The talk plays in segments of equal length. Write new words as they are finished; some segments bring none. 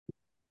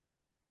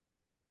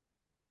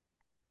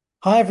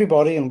Hi,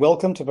 everybody, and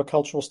welcome to the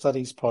Cultural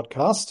Studies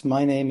podcast.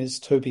 My name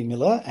is Toby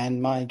Miller,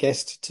 and my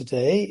guest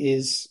today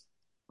is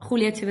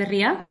Julia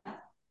Echeverría.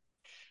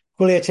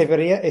 Julia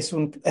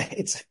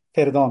Echeverría.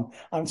 Perdón,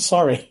 I'm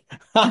sorry.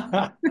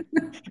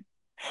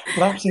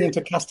 Lapsing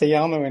into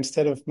Castellano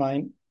instead of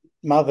my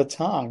mother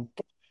tongue.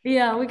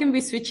 Yeah, we can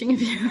be switching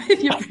if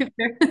you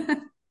prefer.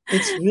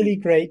 It's really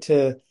great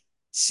to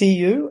see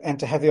you and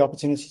to have the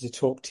opportunity to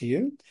talk to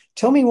you.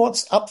 Tell me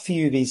what's up for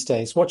you these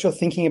days, what you're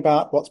thinking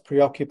about, what's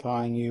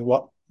preoccupying you,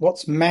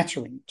 what's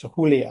mattering to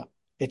Julia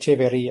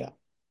Echeverría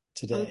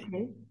today.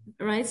 Okay,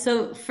 right.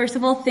 So first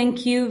of all,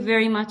 thank you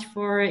very much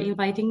for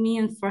inviting me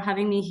and for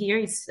having me here.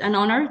 It's an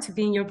honor to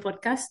be in your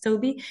podcast,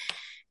 Toby.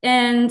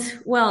 And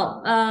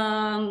well,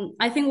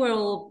 I think we're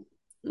all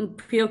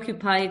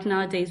preoccupied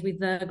nowadays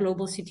with the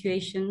global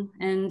situation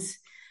and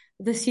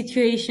the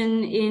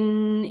situation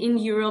in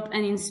Europe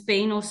and in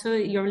Spain. Also,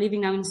 you're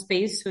living now in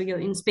Spain, so you're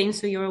in Spain,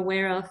 so you're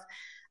aware of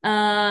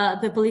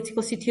the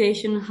political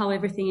situation, how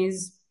everything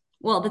is.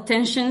 Well, the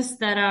tensions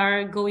that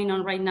are going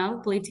on right now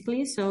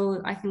politically.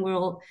 So I think we're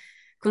all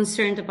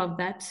concerned about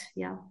that.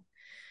 Yeah.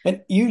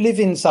 And you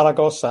live in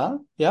Zaragoza,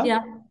 yeah?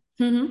 Yeah.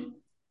 Mm-hmm.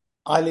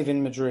 I live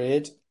in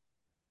Madrid.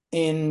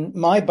 In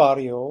my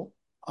barrio,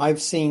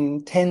 I've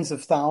seen tens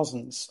of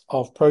thousands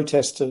of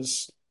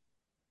protesters,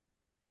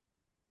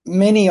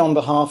 many on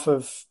behalf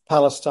of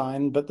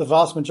Palestine, but the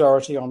vast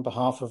majority on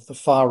behalf of the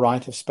far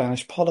right of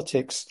Spanish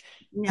politics.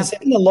 Has Yeah.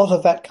 there been a lot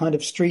of that kind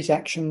of street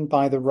action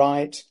by the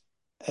right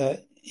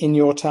in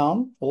your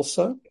town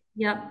also?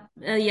 Yeah.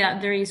 Yeah.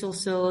 There is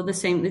also the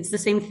same. It's the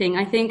same thing.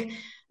 I think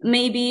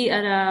maybe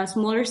at a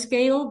smaller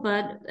scale,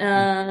 but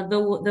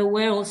there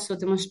were also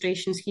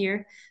demonstrations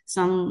here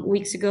some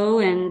weeks ago,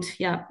 and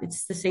yeah,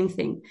 it's the same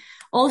thing.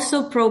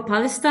 Also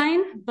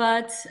pro-Palestine,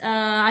 but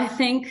I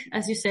think,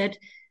 as you said,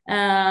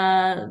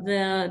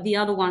 the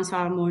other ones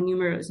are more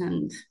numerous,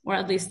 and or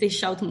at least they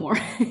shout more.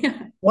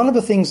 One of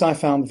the things I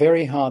found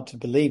very hard to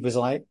believe was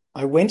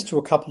I went to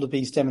a couple of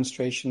these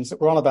demonstrations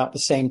that were on about the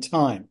same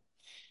time.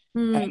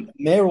 And Mm,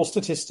 mayoral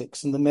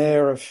statistics, and the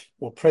mayor of,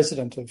 or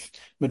president of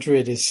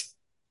Madrid is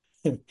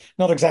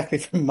not exactly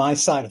from my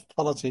side of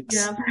politics,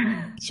 yeah.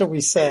 shall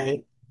we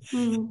say.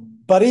 Mm,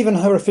 But even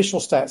her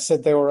official stats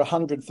said there were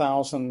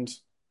 100,000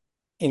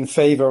 in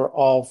favor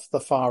of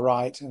the far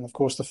right. And of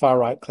course, the far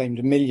right claimed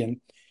 1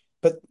 million.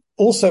 But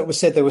also it was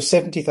said there were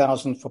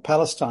 70,000 for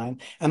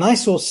Palestine. And I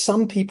saw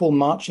some people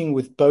marching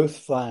with both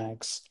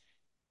flags,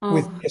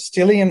 with the oh.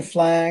 Castilian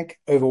flag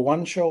over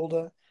one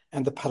shoulder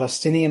and the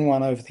Palestinian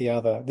one over the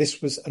other.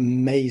 This was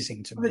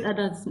amazing to But me.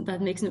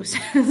 that makes no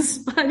sense.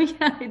 But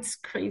yeah, it's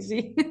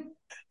crazy.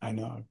 I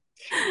know.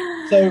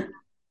 So,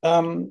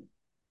 um,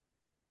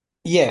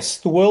 yes,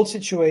 the world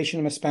situation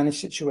and the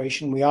Spanish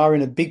situation, we are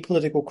in a big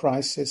political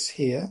crisis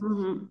here,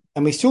 Mhm.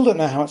 and we still don't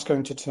know how it's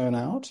going to turn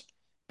out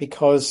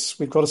because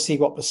we've got to see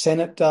what the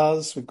Senate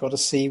does. We've got to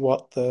see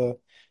what the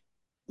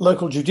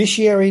local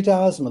judiciary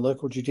does, and the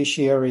local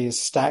judiciary is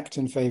stacked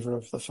in favor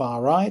of the far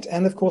right.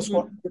 And of course,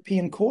 what Mhm.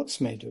 European courts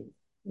may do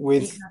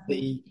with Exactly.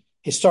 the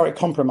historic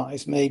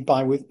compromise made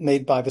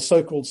by the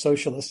so-called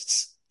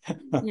socialists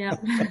Yeah.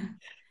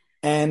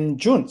 and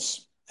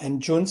junts.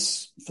 And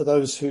junts, for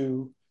those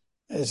who,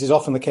 as is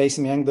often the case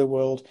in the Anglo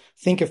world,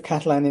 think of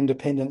Catalan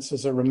independence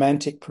as a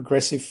romantic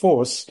progressive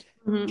force,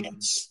 Mhm.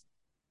 junts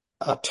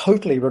are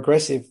totally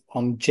regressive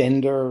on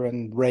gender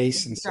and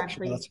race and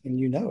Exactly. sexuality, and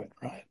you know it,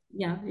 right?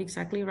 Yeah,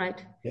 exactly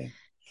right. Yeah.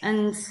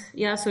 And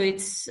yeah, so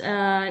it's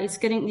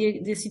getting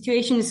the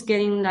situation is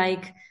getting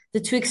like the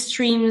two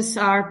extremes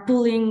are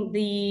pulling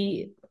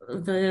the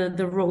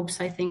ropes,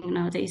 I think,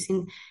 nowadays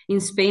in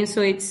Spain.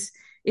 So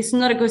it's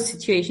not a good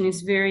situation.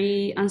 It's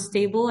very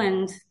unstable,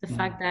 and the Mm.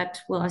 fact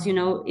that, well, as you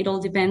know, it all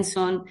depends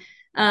on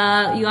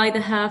you either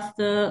have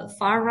the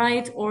far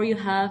right or you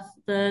have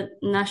the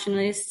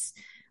nationalists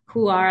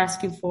who are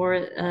asking for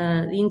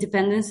the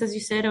independence, as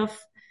you said, of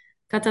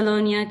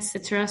Catalonia,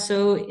 etc.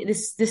 So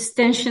this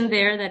tension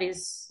there that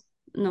is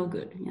no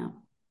good. Yeah.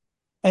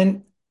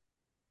 And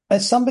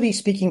as somebody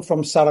speaking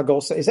from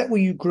Saragossa, is that where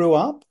you grew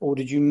up or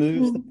did you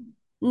move?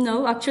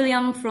 No, actually,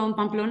 I'm from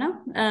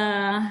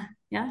Pamplona.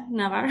 Yeah,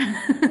 Navarre,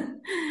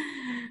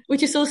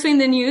 which is also in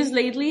the news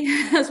lately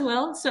as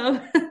well. So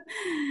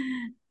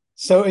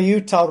So are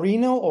you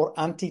Taurino or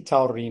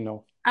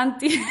anti-Taurino?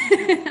 anti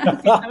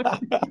anti.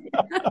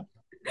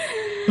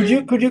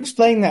 Could you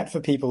explain that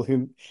for people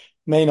who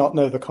may not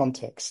know the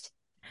context?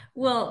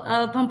 Well,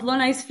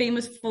 Pamplona is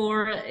famous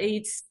for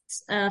its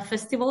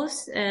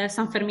festivals,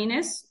 San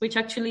Fermines, which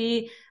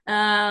actually,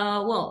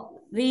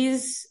 well,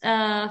 these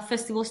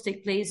festivals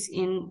take place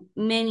in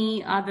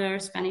many other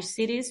Spanish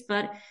cities,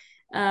 but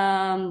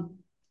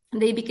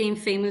they became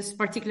famous,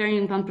 particularly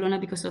in Pamplona,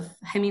 because of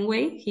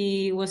Hemingway.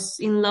 He was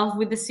in love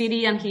with the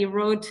city and he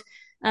wrote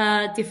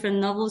different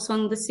novels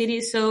on the city.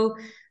 So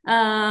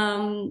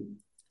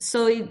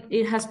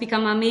it has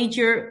become a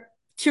major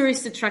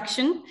tourist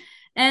attraction.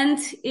 And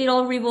it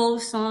all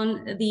revolves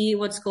on the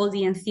what's called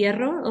the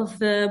encierro of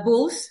the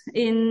bulls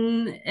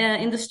in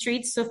the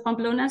streets of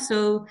Pamplona.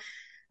 So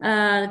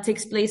it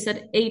takes place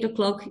at 8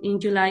 o'clock in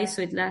July,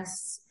 so it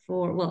lasts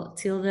for, well,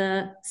 till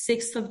the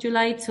 6th of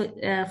July,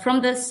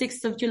 from the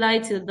 6th of July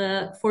to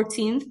the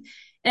 14th.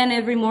 And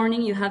every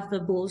morning you have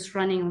the bulls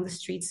running on the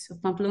streets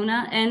of Pamplona.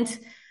 And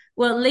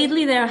well,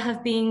 lately there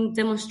have been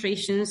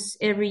demonstrations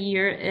every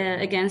year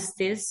against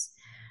this.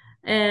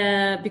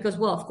 Because,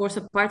 well, of course,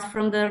 apart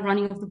from the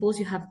running of the bulls,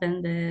 you have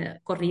then the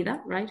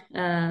corrida, right?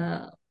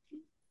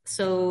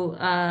 So,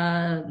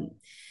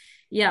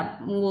 yeah,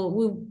 well,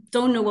 we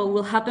don't know what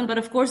will happen, but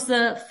of course,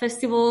 the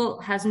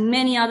festival has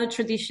many other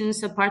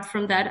traditions apart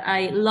from that.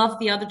 I love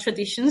the other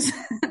traditions.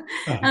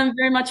 Uh-huh. I'm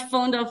very much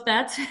fond of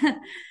that.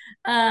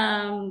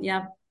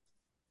 Yeah,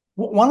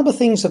 One of the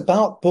things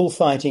about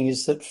bullfighting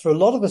is that for a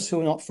lot of us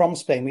who are not from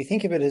Spain, we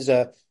think of it as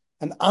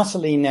an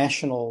utterly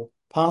national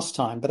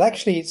pastime, but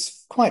actually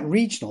it's quite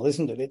regional,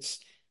 isn't it? It's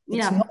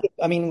yeah. not,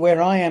 I mean,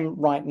 where I am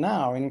right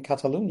now in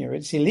Catalonia,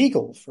 it's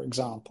illegal, for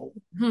example.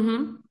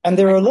 And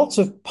there Right. are lots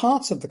of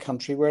parts of the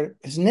country where it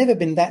has never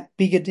been that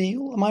big a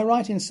deal. Am I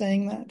right in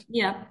saying that?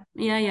 Yeah,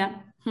 yeah, yeah.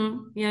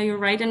 Yeah, you're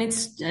right. And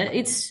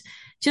it's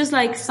just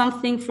like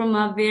something from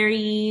a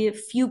very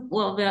few,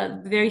 well,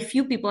 the very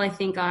few people I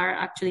think are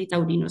actually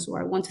Taurinos, or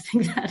I want to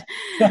think that.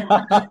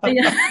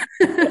 Yeah.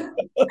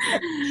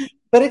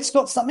 But it's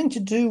got something to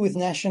do with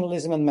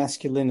nationalism and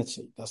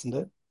masculinity, doesn't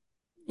it?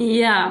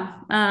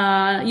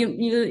 Yeah.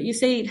 You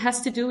say it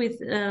has to do with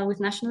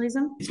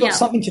nationalism? It's got Yeah.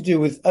 something to do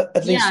with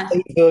at least Yeah.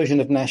 a version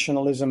of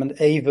nationalism and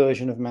a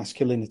version of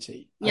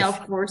masculinity, I Yeah,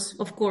 think. of course,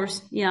 of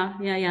course. Yeah,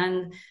 yeah, yeah.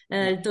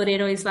 And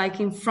Torero is like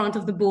in front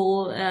of the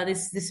bull,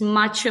 this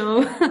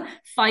macho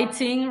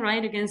fighting,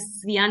 right,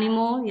 against the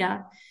animal.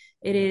 Yeah,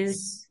 it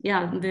is.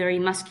 Yeah, very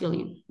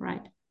masculine,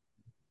 right?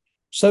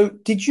 So,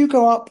 did you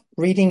go up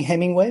reading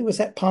Hemingway? Was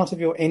that part of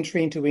your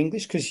entry into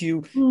English? Because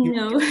you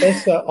No. were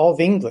professor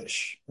of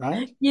English,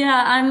 right?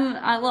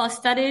 Yeah, well, I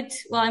studied,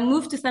 well, I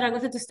moved to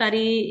Zaragoza to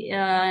study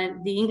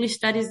the English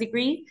studies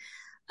degree.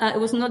 It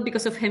was not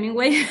because of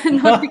Hemingway,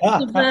 not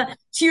because of the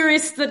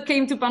tourists that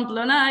came to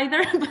Pamplona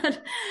either,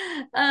 but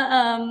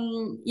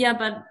yeah,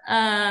 but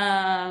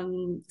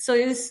so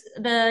it was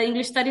the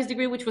English studies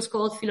degree, which was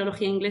called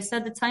Filología Inglesa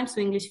at the time,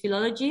 so English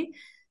philology.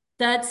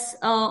 That's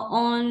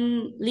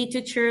on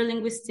literature,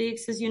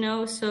 linguistics, as you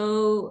know.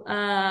 So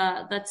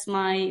that's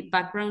my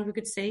background, we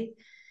could say.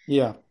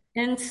 Yeah,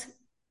 And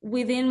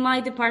within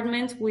my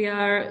department, we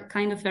are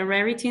kind of a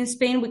rarity in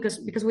Spain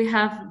because we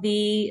have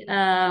the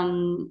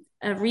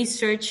a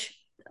research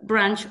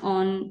branch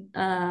on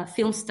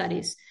film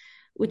studies,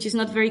 which is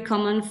not very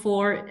common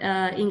for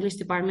English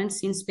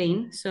departments in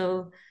Spain.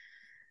 So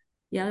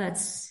yeah,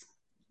 that's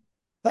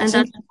that's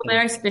interesting.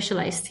 very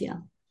specialized. Yeah,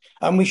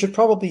 And we should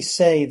probably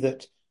say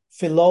that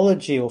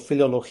philology or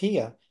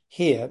philologia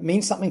here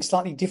means something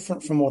slightly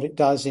different from what it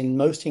does in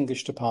most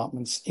English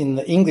departments in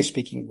the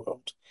English-speaking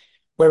world,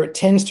 where it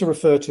tends to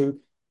refer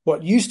to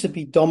what used to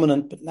be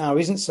dominant but now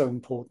isn't so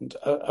important,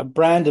 a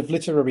brand of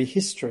literary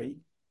history,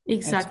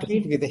 and specifically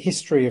exactly, the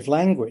history of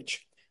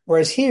language.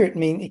 Whereas here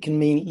it can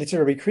mean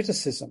literary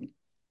criticism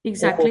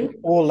exactly.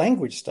 or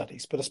language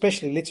studies, but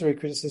especially literary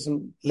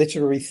criticism,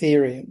 literary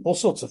theory, and all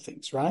sorts of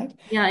things, right?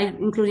 Yeah,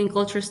 including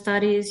culture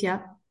studies. Yeah,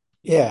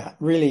 Yeah,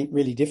 really,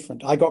 really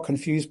different. I got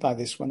confused by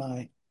this when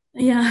I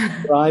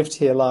yeah. arrived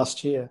here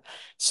last year.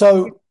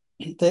 So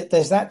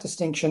there's that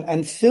distinction,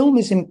 and film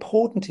is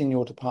important in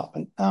your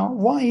department. Now,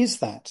 why is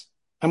that?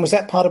 And was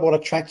that part of what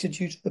attracted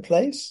you to the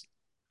place?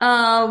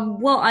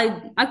 Well, I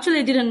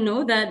actually didn't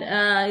know that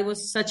it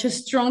was such a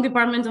strong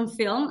department on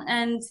film,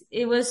 and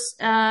it was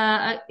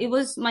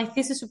my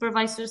thesis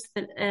supervisor,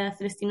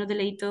 Celestino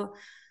Deleito.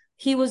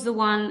 He was the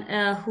one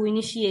who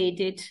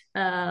initiated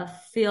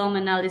film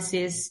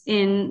analysis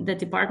in the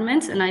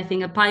department, and I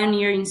think a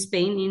pioneer in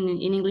Spain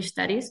in English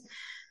studies.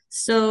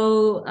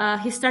 So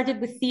he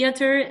started with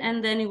theater,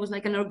 and then it was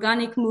like an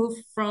organic move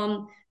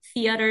from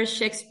theater,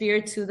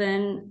 Shakespeare, to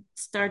then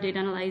started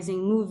analyzing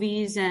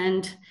movies.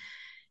 And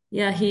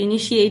yeah, he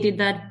initiated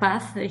that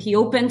path. He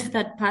opened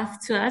that path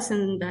to us,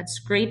 and that's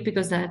great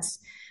because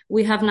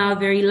we have now a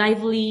very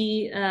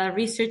lively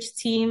research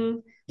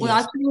team. Well,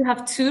 Yes. actually, we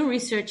have two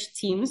research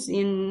teams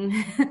in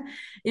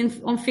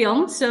on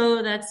film,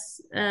 so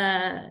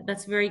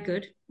that's very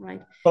good,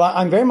 right? Well,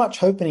 I'm very much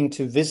hoping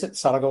to visit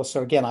Saragossa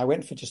again. I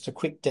went for just a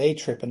quick day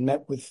trip and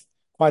met with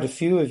quite a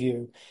few of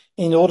you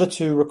in order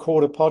to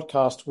record a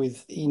podcast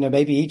with,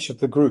 maybe each of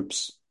the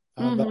groups.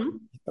 Mm-hmm.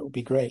 That would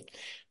be great.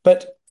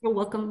 But You're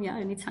welcome. Yeah,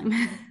 anytime.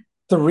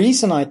 the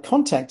reason I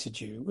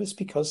contacted you was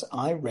because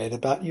I read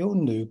about your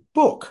new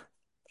book.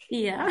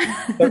 Yeah.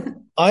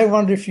 So I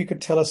wonder if you could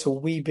tell us a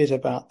wee bit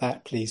about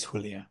that, please,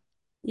 Julia.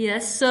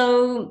 Yes.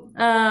 So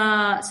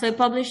I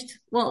published,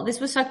 well, this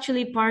was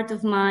actually part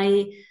of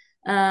my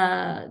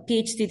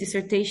PhD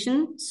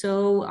dissertation.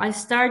 So I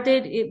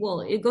started it, well,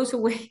 it goes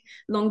away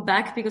long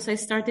back because I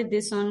started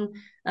this on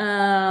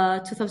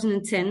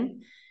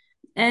 2010.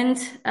 And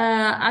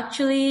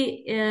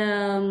actually,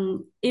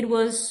 it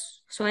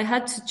was, so I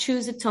had to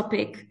choose a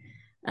topic.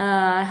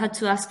 I had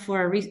to ask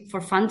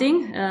for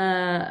funding,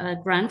 a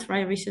grant,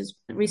 right?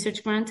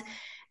 Research grant.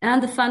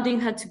 And the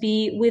funding had to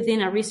be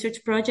within a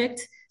research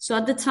project. So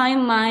at the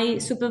time, my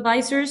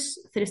supervisors,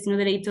 Celestino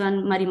Dereito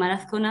and Marimar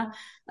Azcona,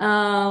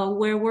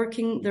 were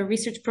working, the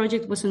research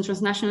project was on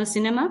transnational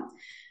cinema.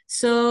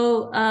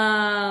 So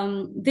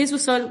this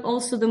was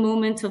also the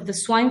moment of the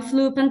swine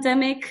flu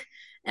pandemic.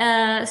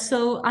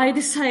 So I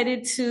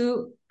decided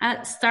to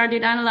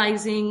started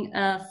analyzing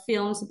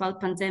films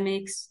about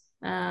pandemics,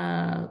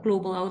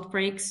 global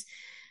outbreaks,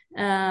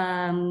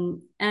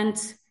 and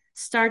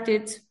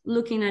started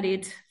looking at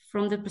it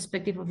from the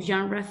perspective of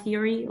genre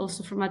theory,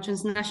 also from a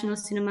transnational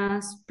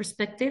cinema's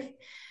perspective.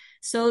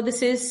 So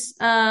this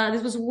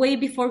was way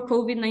before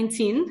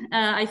COVID-19.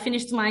 I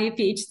finished my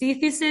PhD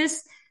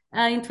thesis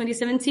in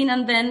 2017,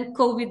 and then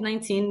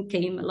COVID-19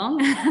 came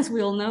along, as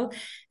we all know.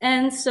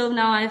 And so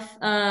now I've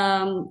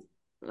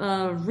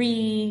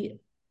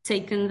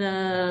retaken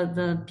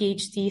the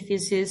PhD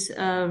thesis,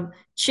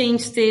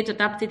 changed it,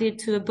 adapted it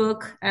to a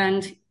book,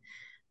 and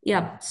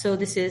yeah, so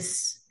this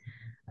is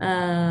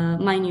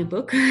my new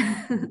book.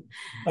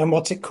 And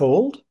what's it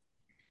called?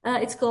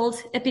 It's called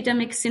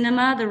Epidemic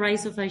Cinema, The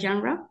Rise of a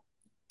Genre.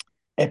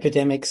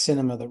 Epidemic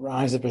Cinema, The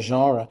Rise of a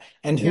Genre.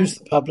 And Yeah. who's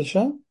the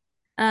publisher?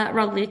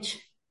 Routledge.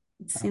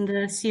 It's in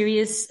the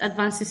series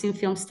Advances in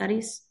Film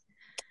Studies.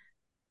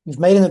 You've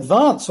made an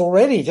advance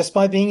already just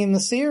by being in the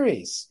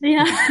series.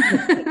 Yeah.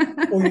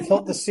 Or you've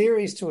helped the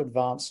series to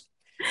advance.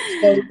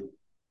 So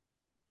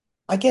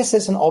I guess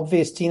there's an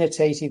obvious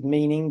denotative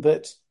meaning,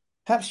 but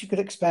perhaps you could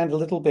expand a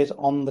little bit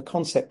on the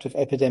concept of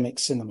epidemic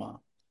cinema.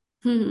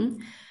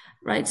 Mm-hmm.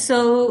 Right.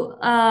 So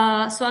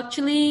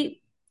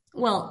actually,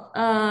 well,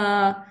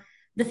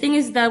 the thing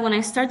is that when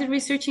I started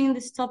researching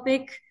this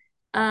topic,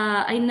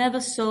 I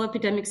never saw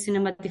epidemic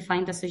cinema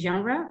defined as a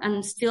genre,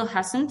 and still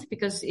hasn't,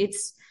 because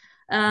it's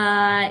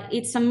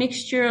a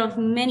mixture of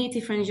many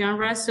different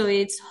genres. So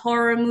it's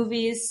horror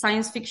movies,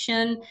 science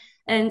fiction,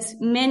 and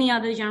many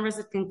other genres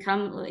that can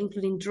come,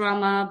 including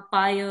drama,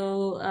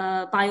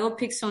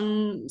 biopics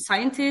on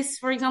scientists,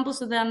 for example.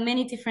 So there are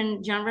many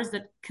different genres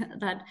that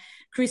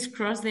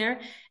crisscross there.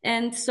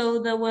 And so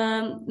there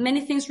were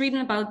many things written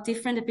about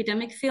different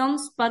epidemic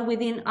films, but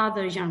within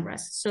other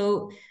genres.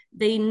 So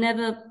they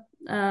never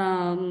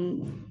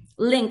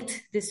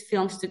linked these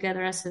films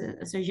together as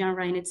a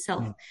genre in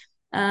itself.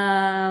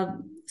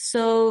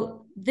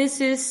 So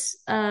this is,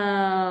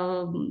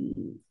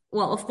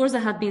 well, of course, there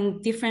have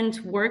been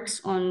different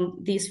works on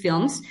these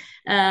films.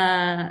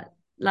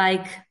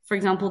 Like, for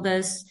example,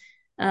 there's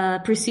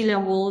Priscilla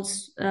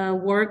Wall's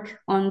work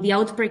on the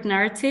outbreak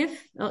narrative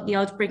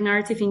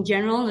in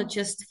general, not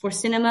just for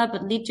cinema,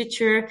 but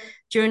literature,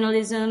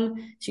 journalism.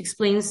 She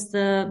explains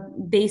the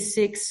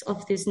basics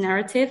of this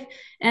narrative,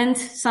 and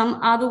some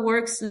other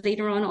works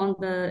later on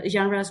the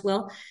genre as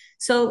well.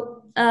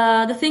 So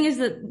the thing is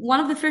that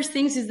one of the first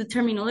things is the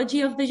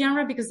terminology of the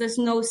genre, because there's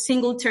no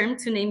single term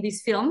to name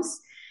these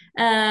films.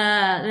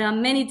 There are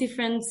many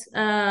different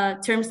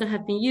terms that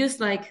have been used,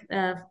 like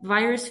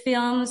virus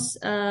films,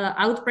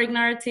 outbreak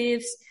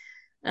narratives,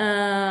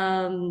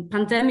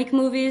 pandemic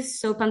movies.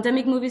 So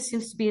pandemic movies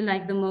seems to be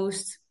like the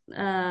most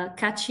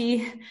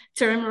catchy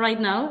term right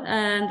now.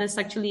 And there's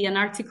actually an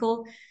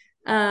article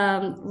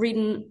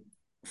written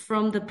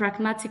from the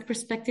pragmatic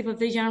perspective of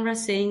the genre,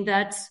 saying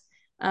that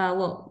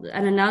well,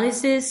 an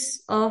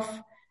analysis of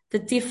the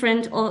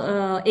different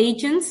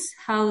agents,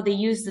 how they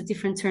use the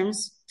different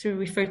terms to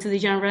refer to the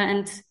genre,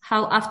 and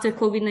how after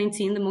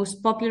COVID-19, the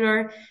most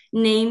popular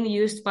name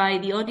used by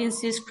the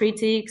audiences,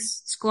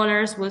 critics,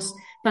 scholars was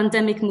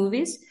pandemic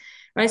movies,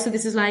 right? So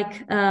this is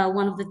like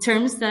one of the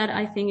terms that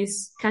I think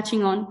is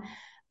catching on.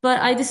 But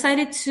I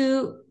decided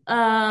to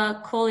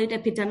call it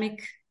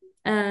epidemic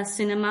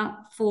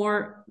cinema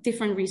for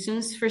different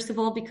reasons. First of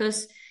all,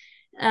 because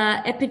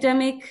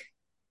epidemic,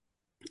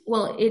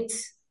 well, it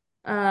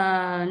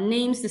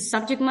names the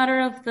subject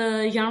matter of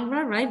the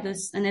genre, right?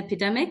 There's an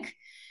epidemic.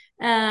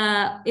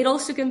 It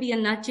also can be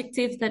an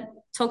adjective that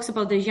talks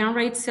about the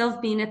genre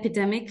itself being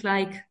epidemic,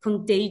 like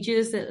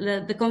contagious,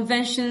 the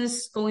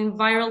conventions going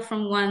viral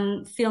from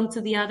one film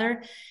to the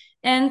other.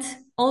 And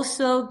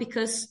also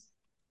because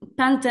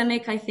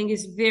pandemic, I think,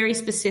 is very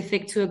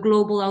specific to a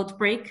global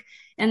outbreak.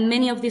 And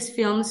many of these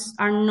films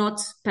are not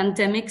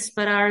pandemics,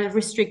 but are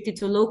restricted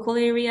to local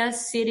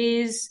areas,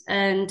 cities,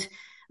 and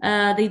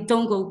they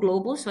don't go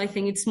global. So I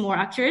think it's more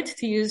accurate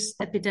to use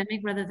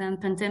epidemic rather than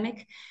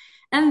pandemic.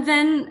 And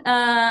then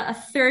a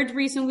third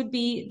reason would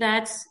be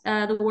that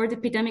the word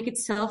epidemic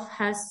itself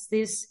has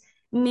this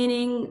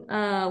meaning,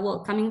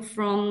 well, coming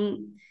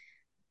from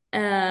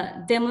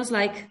demos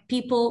like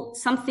people,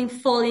 something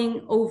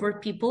falling over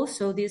people.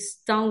 So this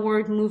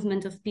downward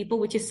movement of people,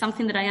 which is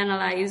something that I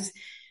analyze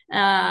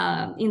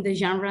in the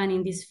genre and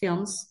in these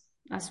films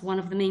as one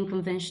of the main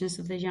conventions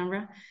of the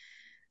genre.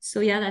 So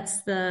yeah,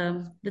 that's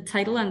the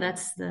title, and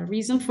that's the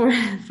reason for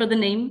the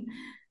name.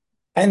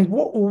 And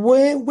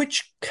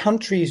which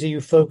countries are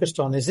you focused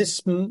on? Is this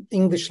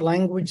English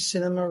language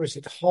cinema? Is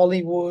it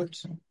Hollywood?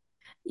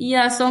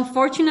 Yeah, so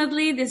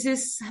unfortunately, this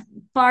is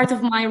part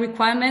of my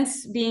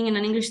requirements being in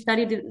an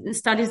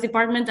studies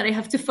department that I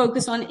have to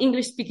focus on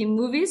English speaking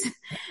movies.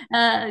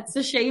 It's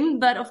a shame,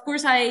 but of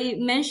course I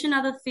mention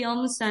other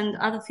films and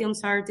other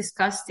films are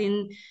discussed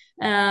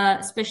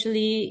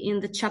especially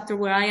in the chapter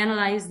where I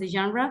analyze the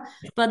genre,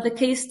 but the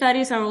case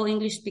studies are all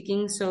English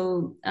speaking.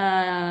 So,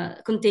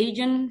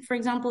 Contagion, for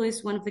example,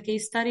 is one of the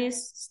case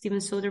studies, Steven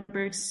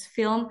Soderbergh's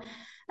film.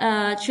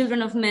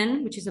 Children of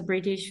Men, which is a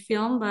British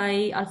film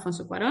by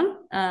Alfonso Cuarón,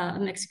 a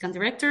Mexican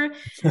director.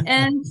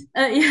 And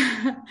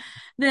yeah.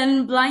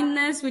 Then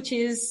Blindness, which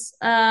is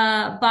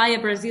by a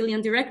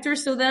Brazilian director.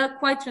 So they're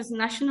quite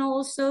transnational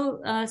also.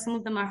 Some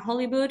of them are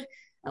Hollywood.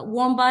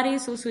 Warm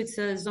Bodies, also it's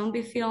a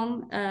zombie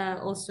film,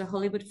 also a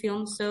Hollywood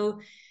film. So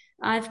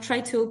I've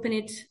tried to open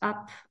it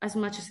up as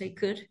much as I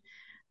could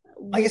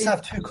I guess I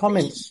within have two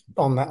comments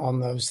on that, on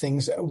those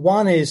things.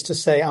 One is to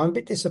say I'm a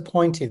bit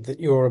disappointed that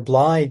you're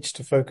obliged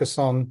to focus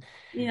on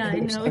Yeah, I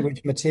English know.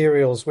 language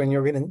materials when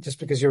you're in, just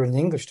because you're in the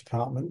English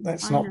department.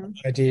 That's I not know.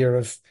 the idea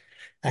of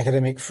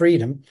academic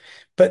freedom.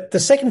 But the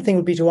second thing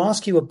would be to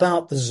ask you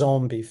about the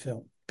zombie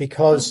film, Oh,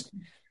 because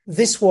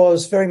this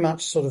was very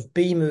much sort of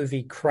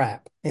B-movie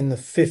crap in the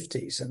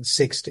 50s and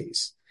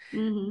 60s,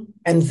 mm-hmm,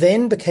 and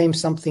then became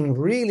something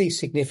really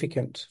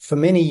significant for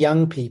many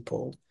young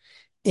people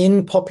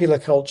in popular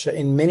culture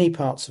in many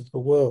parts of the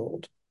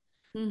world,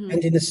 and mm-hmm.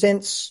 in a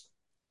sense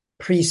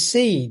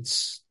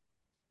precedes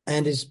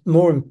and is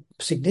more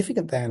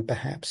significant than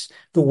perhaps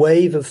the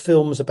wave of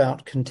films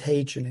about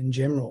contagion in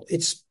general.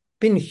 It's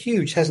been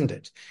huge, hasn't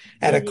it?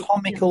 At a Yeah.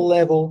 comical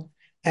level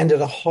and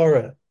at a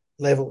horror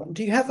level.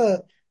 Do you have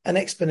an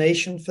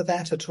explanation for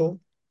that at all?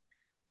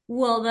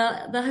 Well,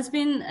 that has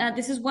been,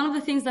 this is one of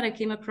the things that I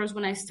came across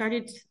when I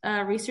started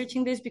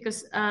researching this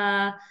because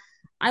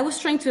I was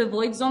trying to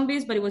avoid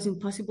zombies, but it was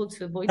impossible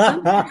to avoid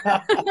them.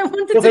 I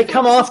wanted Well, to they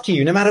come focus on, after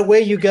you no matter where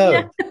you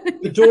yeah, go.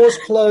 The door's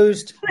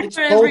closed, they it's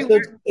were bolted,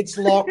 everywhere. it's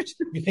locked.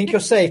 You think you're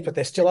safe, but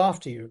they're still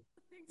after you.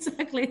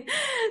 Exactly.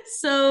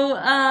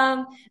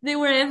 So they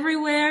were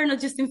everywhere, not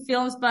just in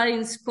films, but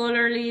in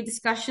scholarly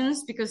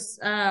discussions, because,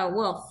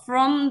 well,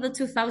 from the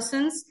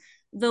 2000s,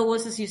 there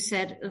was, as you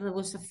said, there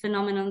was a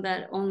phenomenon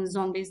that on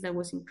zombies that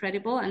was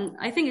incredible. And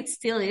I think it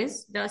still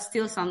is. There are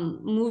still some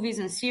movies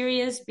and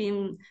series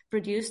being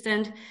produced.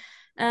 And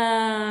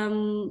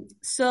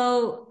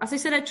so, as I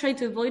said, I tried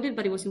to avoid it,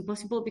 but it was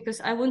impossible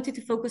because I wanted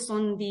to focus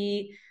on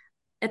the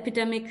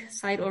epidemic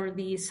side or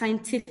the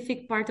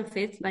scientific part of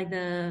it, like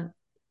the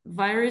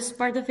virus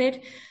part of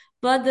it.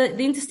 But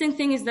the interesting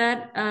thing is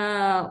that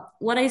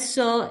what I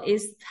saw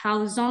is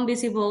how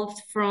zombies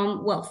evolved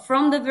from, well,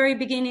 from the very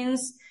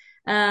beginnings,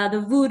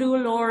 the voodoo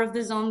lore of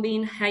the zombie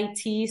in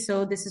Haiti.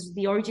 So this is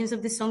the origins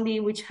of the zombie,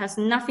 which has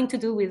nothing to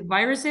do with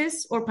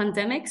viruses or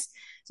pandemics.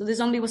 So the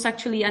zombie was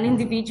actually an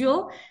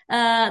individual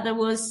that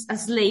was a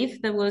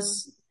slave that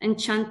was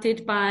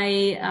enchanted by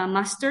a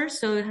master.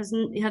 So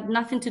it had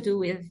nothing to do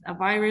with a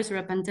virus or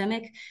a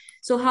pandemic.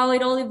 So how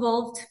it all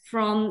evolved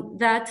from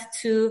that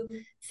to,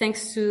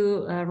 thanks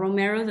to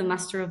Romero, the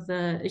master of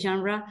the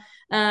genre,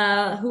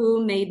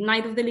 who made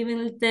Night of the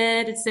Living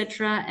Dead,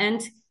 etc.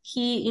 And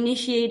he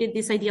initiated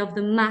this idea of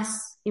the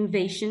mass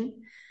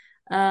invasion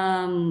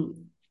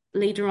um,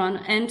 later on.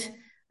 And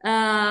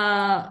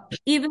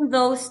even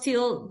though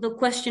still the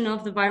question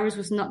of the virus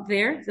was not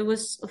there, there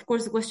was, of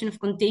course, the question of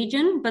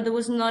contagion, but there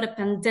was not a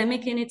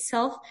pandemic in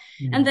itself.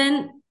 And Mm.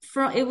 then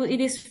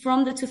it is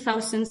from the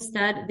 2000s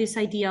that this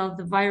idea of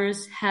the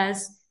virus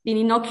has been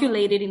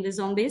inoculated in the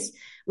zombies,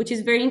 which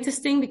is very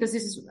interesting because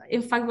this is,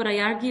 in fact, what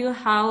I argue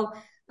how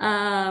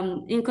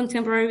in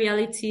contemporary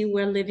reality,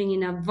 we're living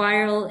in a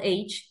viral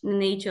age, an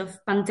age of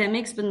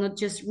pandemics, but not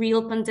just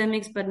real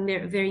pandemics, but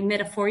very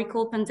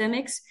metaphorical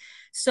pandemics.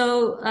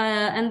 So,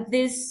 and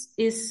this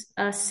is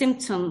a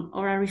symptom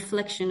or a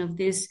reflection of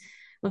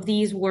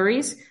these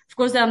worries. Of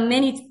course, there are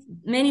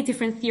many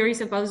different theories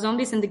about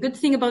zombies. And the good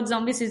thing about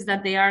zombies is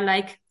that they are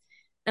like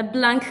a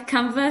blank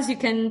canvas. You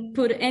can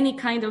put any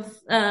kind of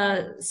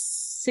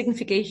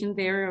signification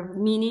there or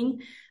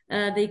meaning.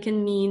 They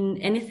can mean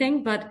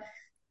anything. But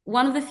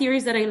one of the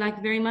theories that I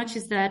like very much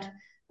is that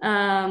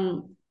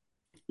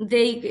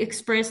they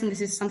express, and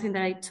this is something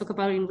that I talk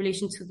about in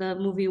relation to the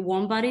movie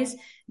Warm Bodies,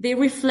 they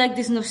reflect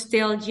this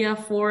nostalgia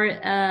for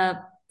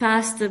a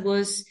past that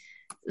was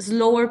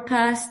slower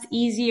past,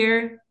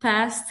 easier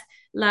past,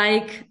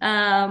 like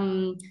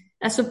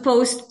as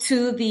opposed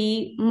to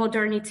the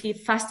modernity,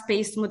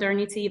 fast-paced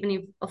modernity, even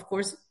if, of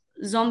course,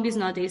 zombies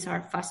nowadays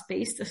are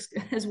fast-paced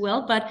as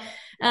well. But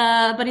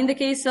in the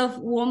case of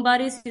Warm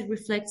Bodies, it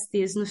reflects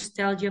this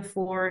nostalgia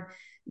for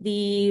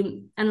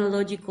the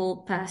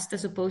analogical past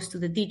as opposed to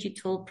the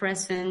digital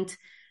present.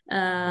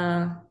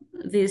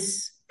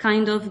 This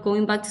kind of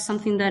going back to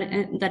something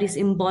that is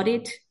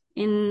embodied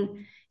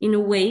in a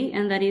way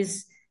and that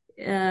is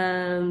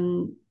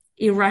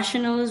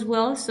irrational as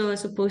well. So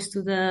as opposed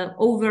to the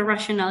over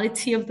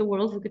rationality of the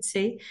world, we could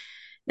say.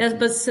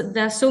 Yes, but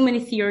there are so many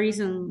theories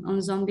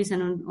on zombies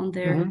and on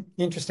their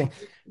Interesting.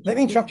 Let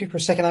me interrupt you for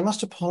a second. I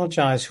must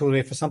apologize,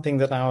 Julia, for something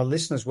that our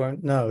listeners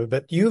won't know,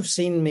 but you've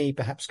seen me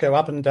perhaps go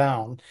up and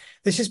down.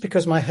 This is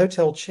because my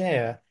hotel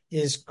chair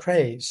is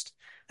crazed.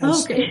 And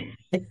Oh, so okay.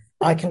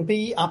 I can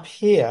be up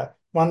here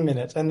 1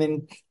 minute and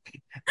then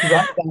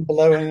right down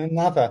below in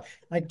another.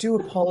 I do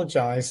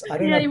apologize. I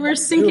don't Yeah, know you were what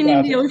to do sinking in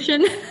about the it.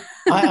 ocean.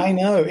 I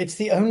know it's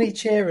the only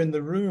chair in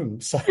the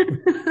room. So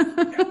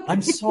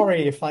I'm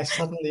sorry if I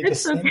suddenly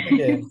It's descend okay.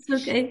 again. It's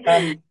okay.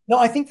 No,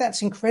 I think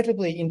that's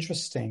incredibly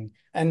interesting.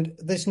 And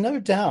there's no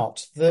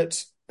doubt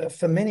that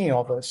for many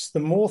of us, the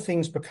more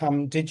things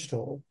become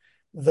digital,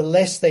 the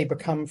less they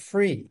become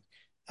free.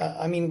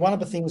 I mean, one of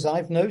the things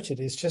I've noted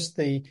is just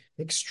the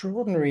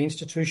extraordinary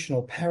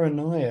institutional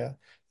paranoia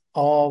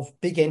of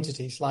big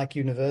entities like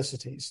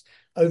universities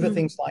over Mm,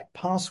 things like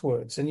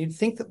passwords. And you'd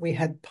think that we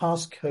had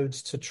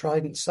passcodes to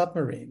Trident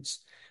submarines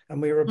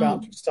and we were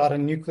about to mm, start a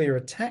nuclear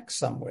attack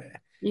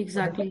somewhere.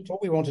 When in fact, exactly. all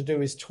we want to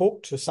do is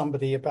talk to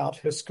somebody about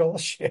her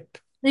scholarship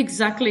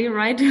Exactly,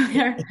 right? We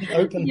are, in an yeah,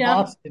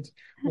 open-hearted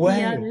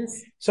yeah, way. it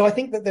is. So I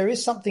think that there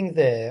is something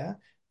there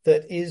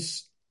that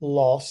is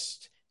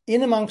lost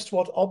in amongst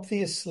what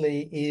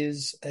obviously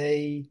is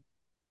an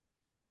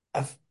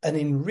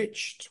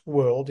enriched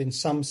world in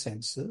some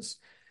senses.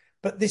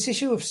 But this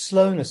issue of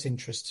slowness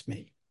interests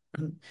me.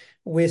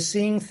 We're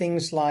seeing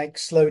things like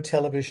slow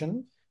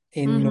television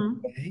in Hmm.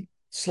 Norway,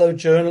 slow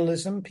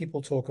journalism,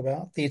 people talk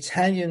about. The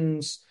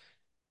Italians,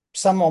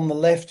 some on the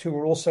left who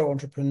were also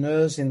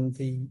entrepreneurs in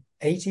the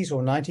 80s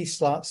or 90s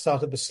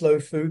started the slow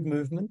food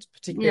movement,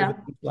 particularly over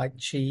Yeah. things like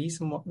cheese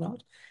and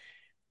whatnot.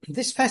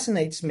 This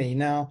fascinates me.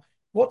 Now,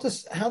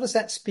 how does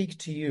that speak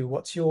to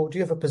you? Do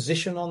you have a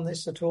position on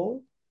this at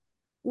all?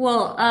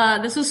 Well,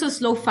 there's also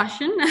slow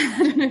fashion.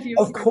 I don't know if you've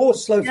Of seen.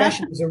 course, slow Yeah.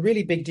 fashion is a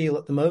really big deal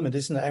at the moment,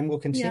 isn't it? And will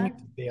continue Yeah.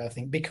 to be, I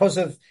think, because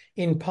of,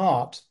 in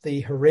part,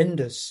 the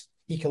horrendous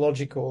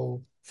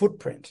ecological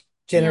footprint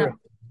Yeah. generated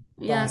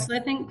Yeah. by So I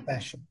think,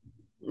 fashion.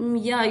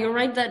 yeah, you're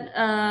right that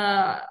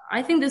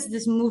I think there's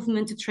this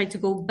movement to try to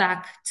go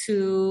back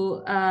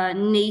to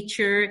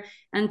nature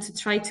and to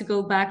try to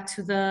go back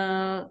to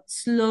the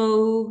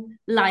slow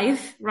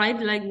life, right?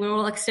 Like we're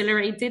all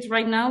accelerated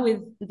right now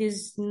with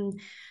this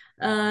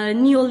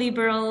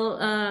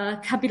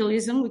neoliberal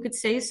capitalism, we could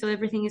say. So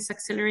everything is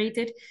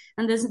accelerated,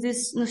 and there's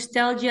this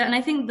nostalgia. And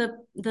I think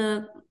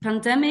the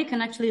pandemic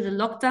and actually the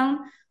lockdown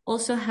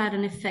also had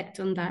an effect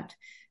on that,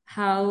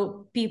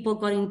 how people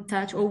got in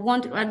touch or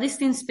want, at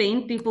least in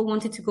Spain, people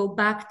wanted to go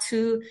back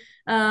to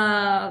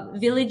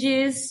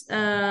villages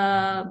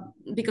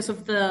because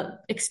of the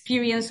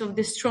experience of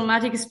this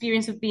traumatic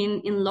experience of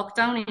being in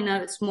lockdown in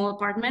a small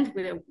apartment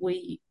where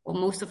we or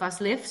most of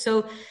us live.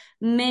 So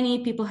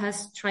many people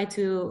has tried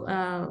to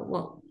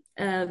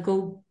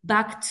go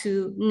back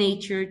to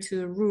nature,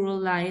 to rural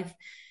life,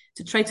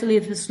 to try to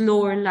live a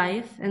slower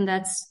life, and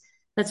that's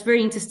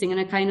very interesting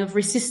and a kind of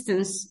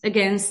resistance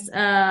against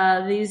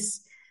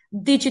this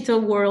digital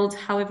world,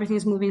 how everything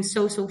is moving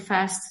so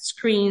fast,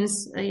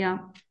 screens, yeah.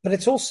 But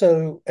it's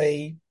also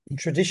a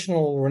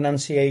traditional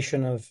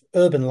renunciation of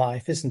urban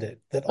life, isn't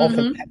it? That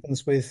often Mm-hmm.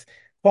 happens with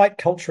quite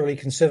culturally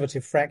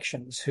conservative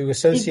fractions who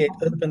associate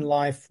Exactly. urban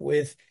life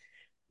with,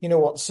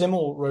 what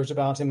Simmel wrote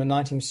about in the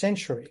 19th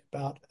century,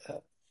 about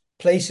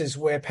places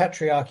where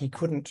patriarchy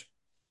couldn't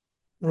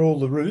rule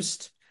the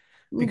roost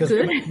because Good.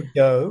 women would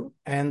go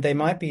and they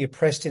might be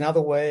oppressed in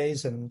other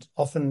ways and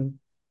often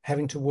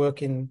having to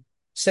work in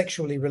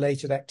sexually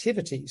related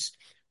activities.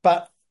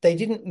 But they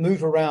didn't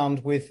move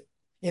around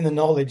in the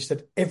knowledge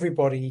that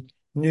everybody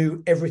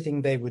knew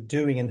everything they were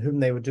doing and whom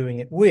they were doing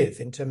it with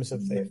in terms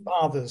of their Mhm.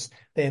 fathers,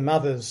 their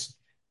mothers,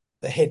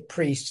 the head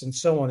priests, and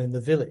so on in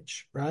the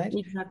village, right?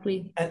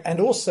 Exactly.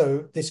 And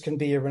also, this can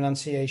be a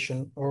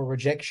renunciation or a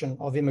rejection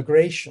of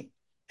immigration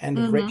and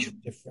of racial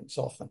Mm-hmm. difference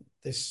often,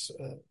 this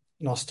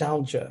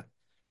nostalgia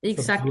for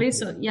Exactly.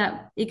 global. So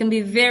yeah, it can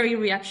be very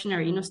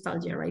reactionary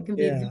nostalgia, right? It can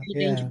be Yeah, very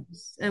yeah.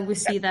 dangerous. And we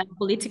see that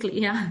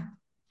politically. Yeah.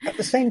 At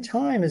the same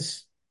time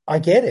as I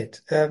get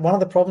it, one of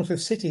the problems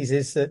with cities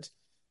is that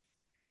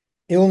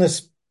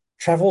illness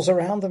travels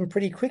around them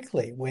pretty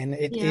quickly when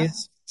it Yeah.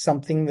 is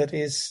something that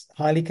is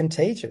highly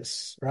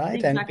contagious,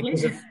 right? And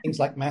because Exactly. of things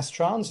like mass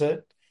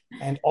transit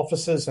and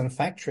offices and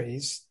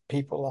factories,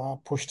 people are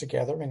pushed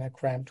together in a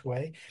cramped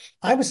way.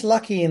 I was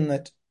lucky in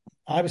that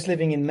I was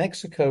living in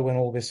Mexico when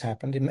all this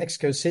happened, in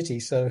Mexico City,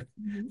 so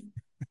Mhm.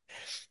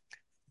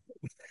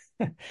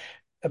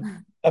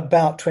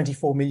 about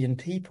 24 million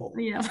people.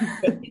 Yeah.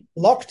 But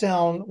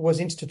lockdown was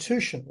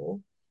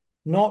institutional,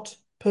 not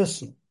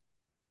personal.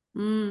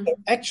 Mm.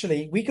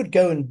 Actually, we could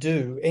go and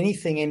do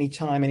anything,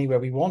 anytime, anywhere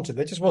we wanted.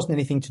 There just wasn't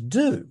anything to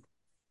do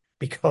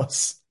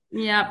because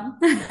Yeah.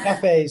 the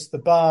cafes, the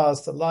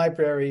bars, the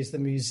libraries, the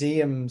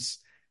museums,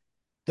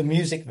 the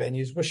music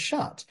venues were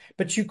shut.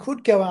 But you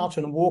could go out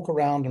and walk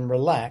around and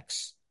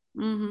relax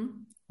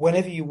Hmm.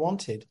 whenever you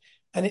wanted.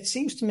 And it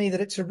seems to me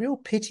that it's a real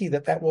pity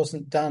that that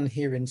wasn't done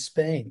here in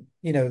Spain.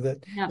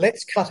 That Yeah.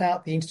 let's cut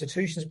out the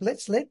institutions, but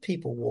let's let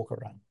people walk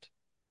around.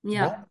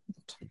 Yeah. What?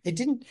 It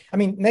didn't. I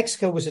mean,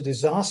 Mexico was a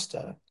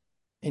disaster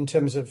in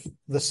terms of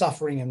the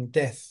suffering and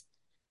death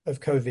of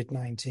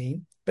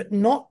COVID-19, but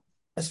not,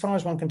 as far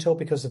as one can tell,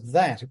 because of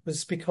that. It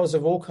was because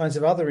of all kinds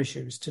of other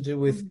issues to do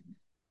with Mm-hmm.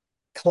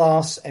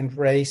 class and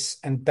race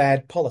and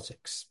bad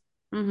politics.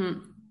 Mm-hmm.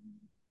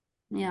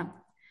 Yeah.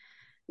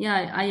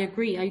 Yeah, I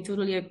agree. I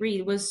totally agree.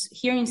 It was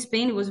here in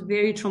Spain, it was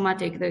very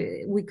traumatic.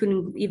 We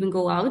couldn't even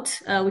go out.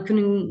 We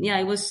couldn't, yeah,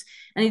 it was,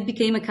 and it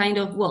became a kind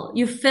of, well,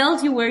 you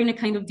felt you were in a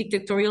kind of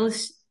dictatorial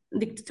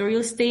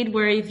state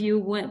where if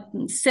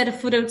you set a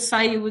foot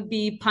outside, you would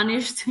be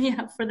punished,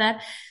 yeah, for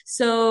that.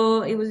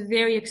 So it was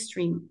very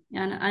extreme.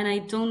 And I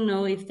don't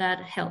know if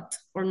that helped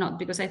or not,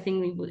 because I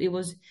think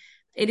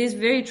it is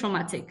very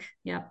traumatic.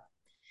 Yeah.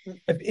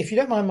 If you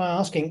don't mind my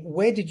asking,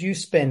 where did you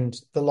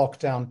spend the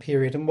lockdown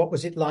period and what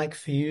was it like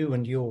for you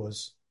and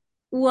yours?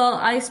 Well,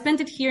 I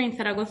spent it here in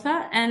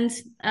Zaragoza and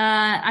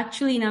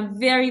actually in a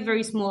very,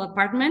 very small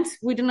apartment.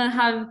 We didn't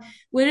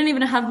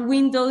even have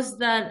windows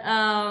that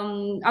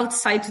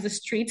outside to the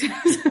street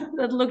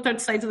that looked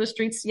outside to the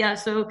streets. Yeah,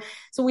 so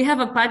we have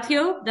a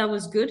patio that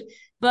was good,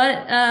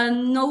 but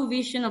no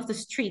vision of the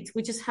street.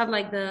 We just had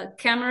like the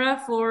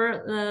camera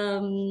for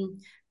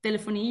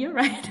telefonía,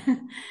 right?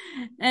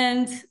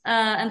 And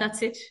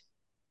that's it.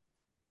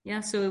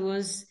 Yeah, so it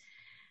was.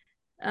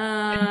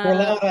 Uh,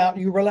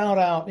 You were allowed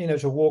out,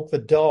 to walk the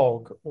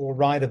dog or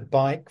ride a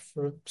bike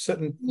for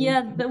certain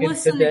Yeah, there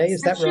was periods of some the day.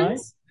 Is that right?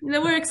 exceptions.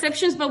 There were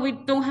exceptions, but we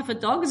don't have a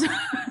dog, so,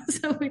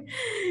 so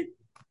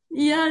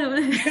yeah,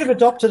 You could have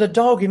adopted a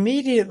dog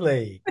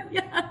immediately.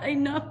 yeah, I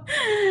know.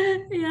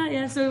 Yeah,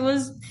 yeah. So it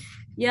was.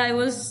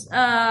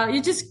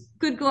 You just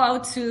could go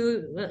out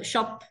to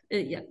shop,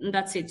 yeah, and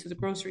that's it, to the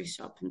grocery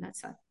shop, and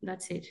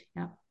that's it.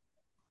 Yeah,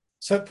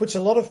 So it puts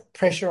a lot of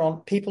pressure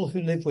on people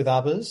who live with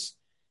others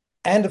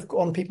and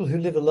on people who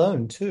live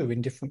alone too,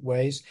 in different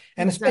ways,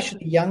 and exactly,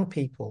 especially young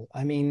people.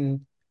 I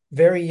mean,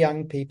 very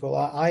young people.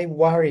 I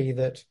worry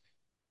that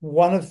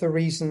one of the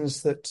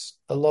reasons that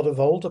a lot of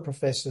older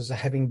professors are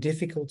having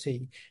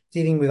difficulty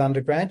dealing with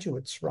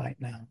undergraduates right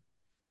now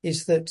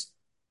is that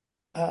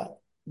uh,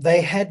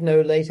 they had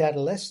no late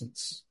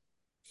adolescence.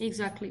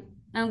 exactly.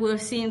 And we're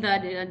seeing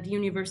that at the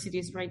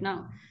universities right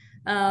now.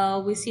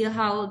 We see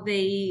how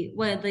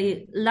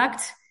they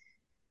lacked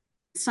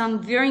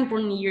some very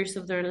important years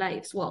of their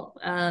lives. Well,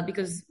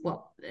 because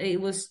it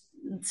was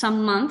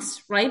some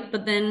months, right?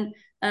 But then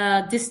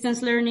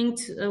distance learning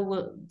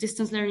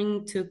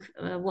took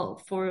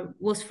for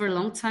was for a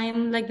long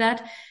time like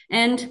that,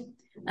 and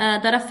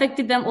that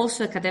affected them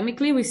also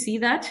academically. We see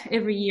that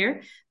every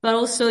year, but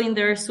also in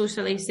their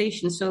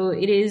socialization. So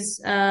it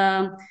is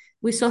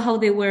we saw how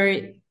they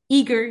were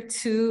eager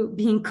to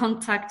be in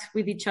contact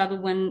with each other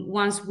when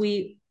once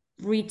we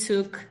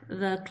retook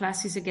the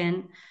classes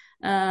again,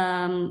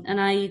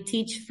 and I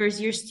teach first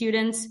year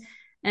students.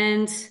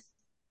 And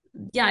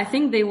yeah, I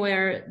think they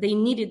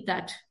needed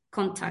that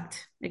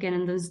contact again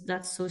and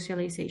that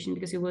socialization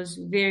because it was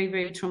very,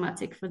 very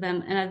traumatic for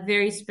them and a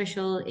very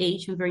special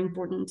age and very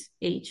important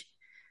age.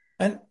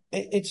 And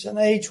it's an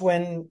age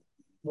when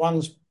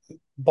one's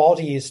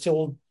body is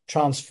still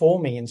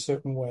transforming in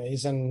certain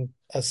ways, and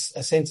a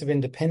sense of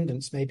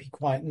independence may be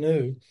quite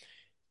new.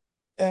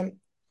 Um,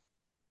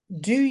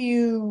 do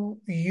you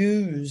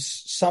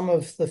use some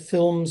of the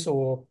films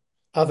or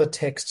other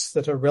texts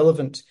that are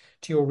relevant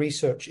to your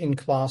research in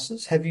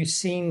classes? Have you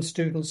seen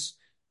students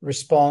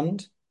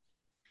respond?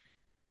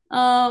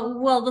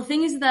 Well, the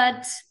thing is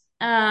that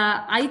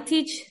I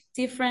teach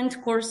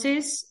different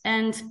courses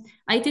and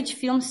I teach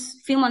film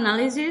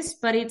analysis,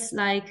 but it's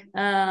like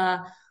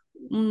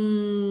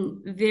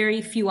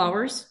very few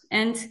hours,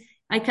 and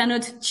I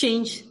cannot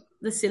change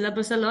the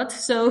syllabus a lot.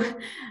 So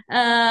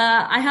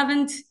I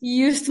haven't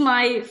used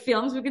my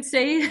films, we could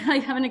say. I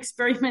haven't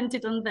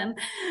experimented on them,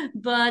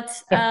 but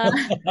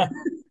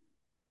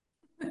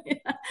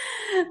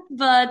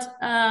but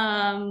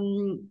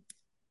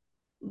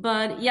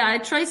but yeah, I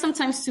try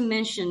sometimes to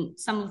mention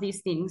some of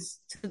these things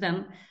to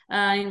them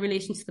in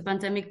relation to the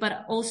pandemic.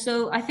 But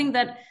also, I think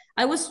that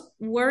I was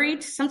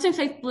worried. Sometimes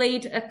I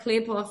played a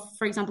clip of,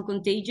 for example,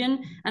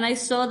 Contagion, and I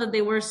saw that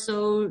they were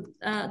so.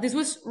 This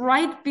was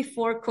right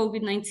before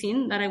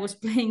COVID-19 that I was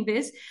playing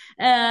this,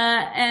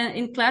 and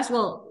in class.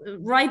 Well,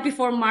 right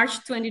before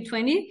March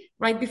 2020,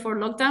 right before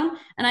lockdown,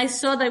 and I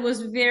saw that it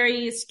was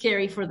very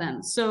scary for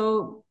them.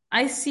 So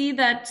I see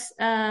that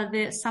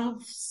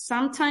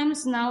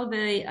sometimes now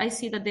I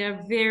see that they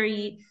are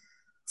very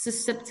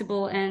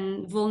susceptible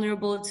and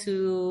vulnerable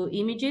to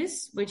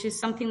images, which is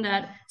something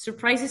that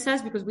surprises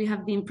us because we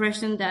have the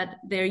impression that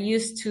they're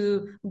used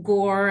to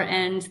gore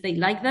and they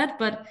like that.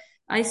 But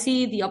I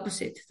see the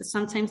opposite, that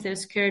sometimes they're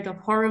scared of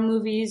horror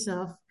movies,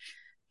 of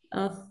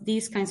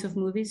these kinds of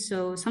movies.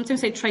 So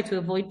sometimes I try to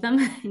avoid them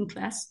in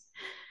class.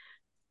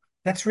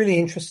 That's really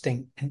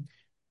interesting.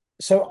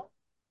 So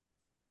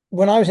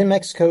when I was in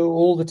Mexico,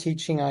 all the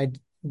teaching I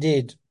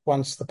did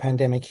once the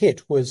pandemic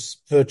hit was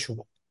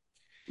virtual.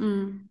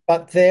 Mm.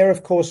 But there,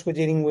 of course,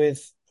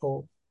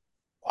 or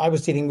I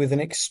was dealing with an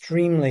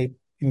extremely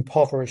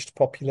impoverished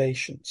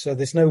population. So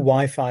there's no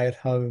Wi-Fi at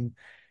home.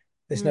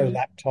 There's no Mm.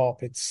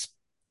 laptop. It's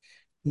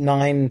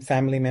 9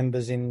 family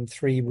members in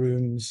 3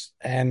 rooms,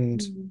 and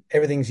Mm.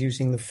 everything's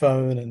using the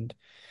phone. And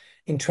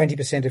in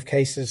 20% of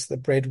cases, the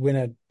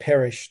breadwinner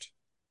perished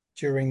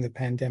during the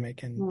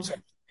pandemic. And Oh. so,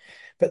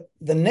 but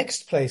the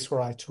next place where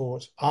I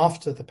taught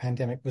after the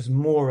pandemic was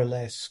more or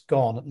less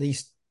gone, at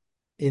least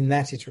in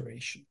that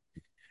iteration,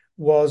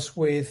 was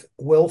with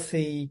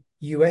wealthy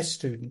US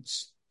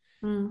students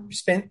who Mm.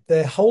 spent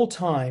their whole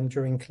time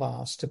during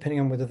class, depending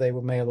on whether they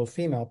were male or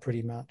female,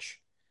 pretty much,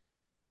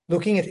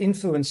 looking at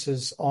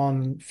influences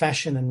on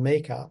fashion and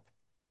makeup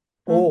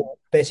Mm. or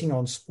betting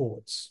on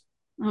sports.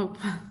 Oh.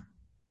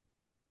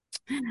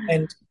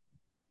 And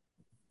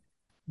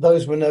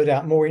those were no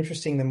doubt more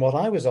interesting than what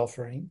I was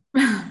offering.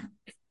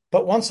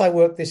 But once I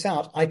worked this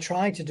out, I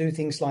tried to do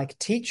things like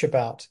teach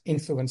about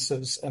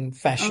influences and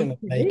fashion and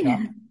makeup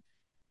Okay.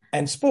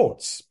 and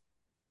sports.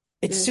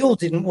 It Good. still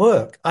didn't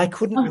work. I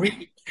couldn't Okay.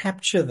 really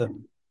capture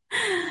them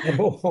at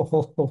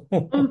all.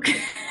 Okay.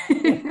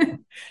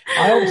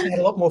 I obviously had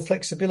a lot more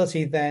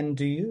flexibility than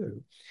do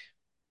you.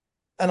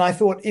 And I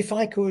thought if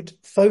I could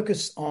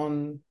focus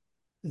on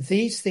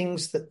these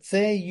things that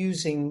they're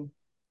using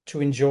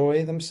to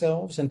enjoy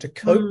themselves and to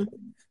cope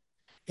Mm.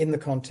 in the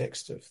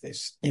context of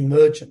this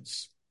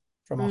emergence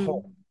from a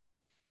hole, Mm.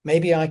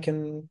 maybe I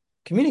can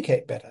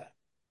communicate better.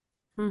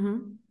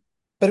 Mm-hmm.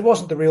 But it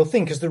wasn't the real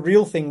thing, because the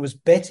real thing was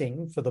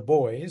betting for the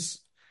boys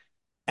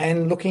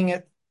and looking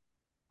at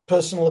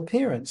personal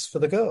appearance for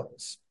the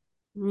girls.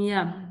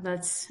 Yeah,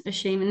 that's a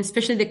shame. And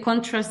especially the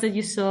contrast that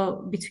you saw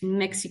between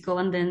Mexico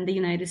and then the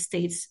United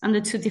States and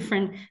the two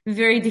different,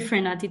 very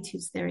different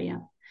attitudes there. Yeah.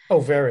 Oh,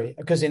 very.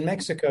 Because in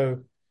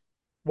Mexico,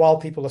 while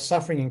people are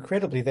suffering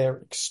incredibly,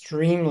 they're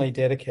extremely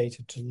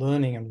dedicated to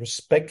learning and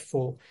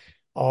respectful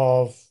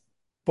of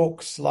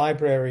books,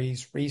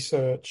 libraries,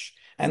 research,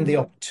 and the Mm.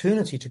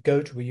 opportunity to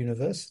go to a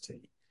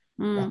university.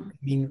 I Mm.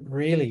 mean,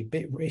 really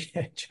big, really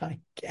a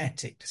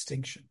gigantic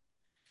distinction,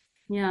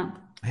 Yeah.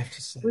 I have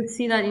to We say.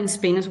 see that in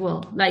Spain as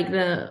well. Like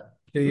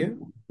Do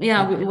you?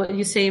 yeah, Uh, what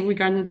you say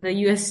regarding the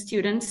US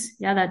students.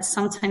 Yeah, that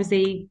sometimes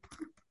they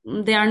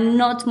are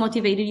not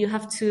motivated. You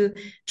have to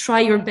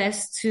try your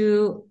best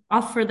to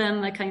offer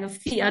them a kind of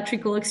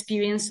theatrical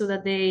experience so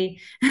that they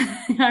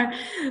are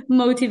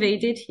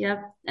motivated. Yeah.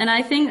 And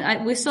I think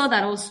we saw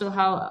that also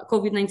how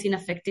COVID-19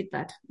 affected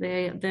that.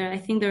 I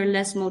think they're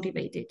less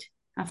motivated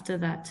after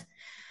that.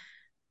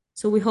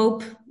 So we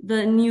hope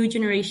the new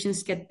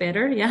generations get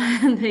better.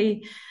 Yeah.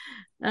 And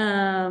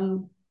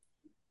um,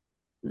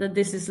 that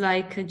this is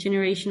like a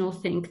generational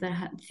thing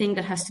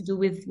that has to do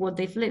with what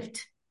they've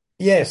lived.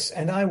 yes,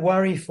 and I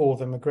worry for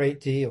them a great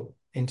deal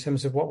in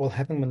terms of what will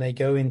happen when they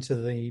go into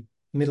the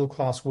middle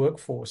class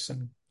workforce,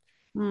 and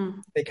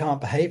Mm. they can't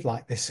behave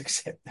like this,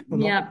 except they will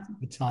not Yeah.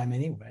 the time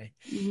anyway.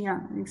 Yeah,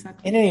 In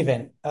exactly. any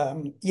event,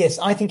 yes,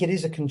 I think it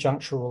is a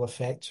conjunctural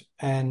effect,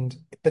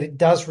 but it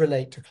does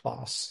relate to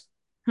class,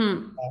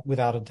 Hmm.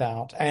 without a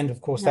doubt, and of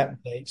course Yeah. that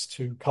relates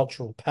to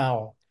cultural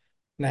power,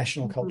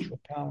 national Mhm. cultural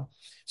power.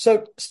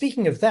 So,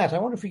 speaking of that, I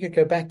wonder if we could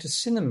go back to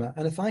cinema,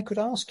 and if I could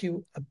ask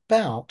you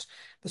about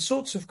the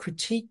sorts of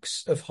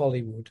critiques of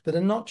Hollywood that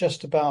are not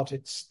just about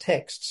its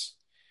texts,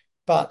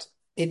 but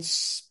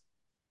its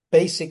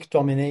basic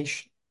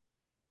domination,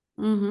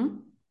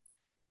 Mhm.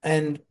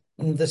 and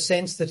the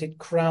sense that it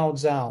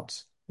crowds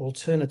out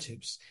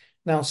alternatives.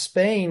 Now,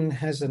 Spain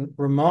has a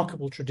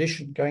remarkable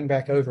tradition going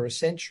back over a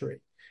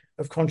century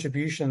of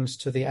contributions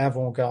to the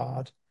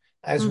avant-garde,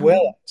 as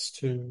well Mhm. as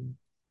to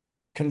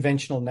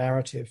conventional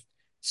narrative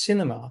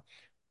cinema.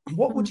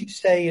 What would you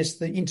Mhm. say is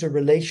the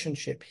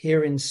interrelationship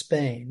here in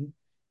Spain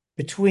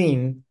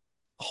between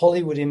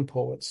Hollywood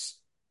imports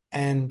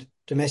and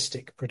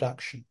domestic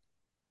production?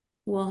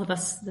 Well,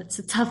 that's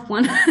a tough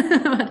one.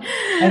 But,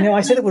 I know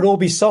I said it would all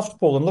be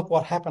softball, and look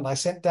what happened. I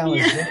sent down a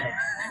yeah. zero.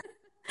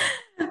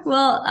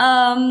 Well,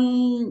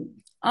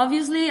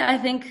 obviously, I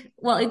think,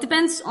 well, it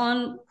depends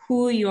on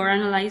who you're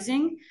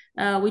analyzing,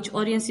 which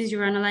audiences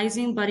you're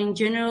analyzing. But in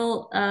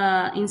general,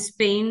 in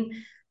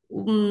Spain,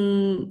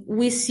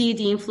 we see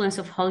the influence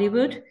of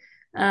Hollywood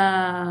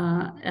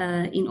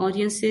in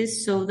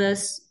audiences. So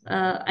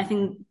I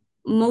think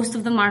most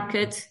of the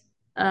market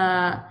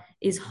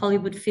is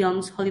Hollywood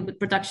films, Hollywood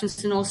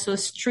productions, and also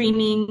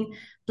streaming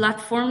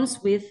platforms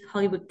with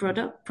Hollywood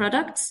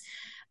products.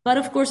 But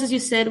of course, as you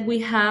said, we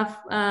have,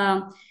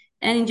 and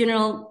in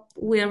general,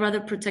 we are rather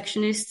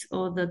protectionist,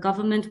 or the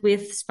government,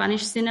 with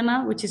Spanish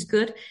cinema, which is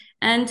good.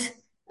 And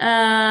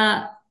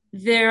uh,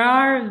 there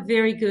are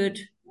very good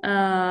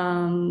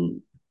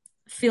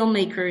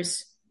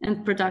filmmakers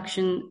and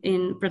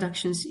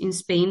productions in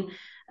Spain.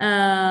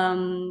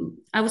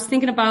 I was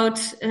thinking about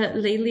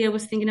lately. I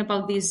was thinking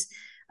about these.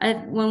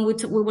 When we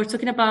were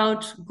talking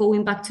about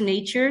going back to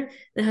nature,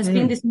 there has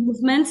been Mm, this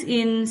movement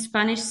in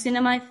Spanish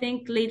cinema, I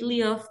think,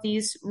 lately, of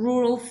these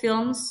rural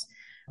films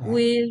uh,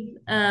 with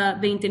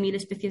 20.000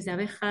 especies de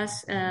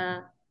abejas.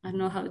 I don't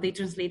know how they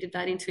translated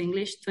that into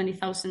English,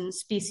 20,000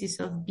 species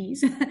of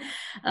bees,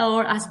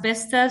 or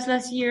asbestas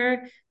last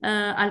year,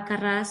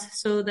 Alcaraz.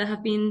 So there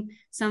have been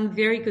some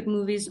very good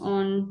movies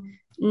on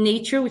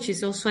nature, which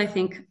is also, I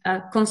think,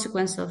 a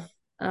consequence of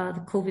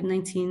the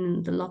COVID-19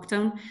 and the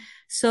lockdown.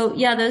 So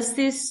yeah, there's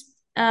this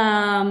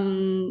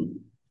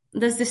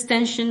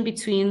tension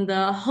between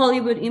the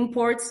Hollywood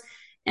imports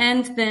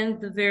and then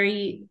the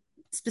very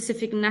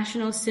specific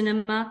national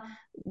cinema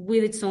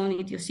with its own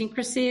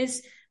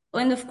idiosyncrasies.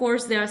 And of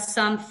course, there are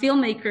some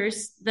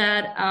filmmakers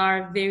that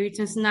are very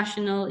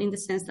transnational in the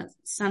sense that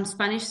some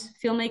Spanish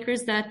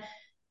filmmakers that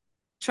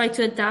try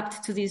to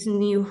adapt to these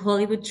new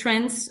Hollywood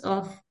trends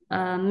of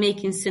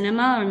making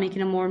cinema or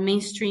making a more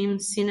mainstream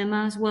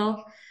cinema as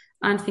well.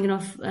 I'm thinking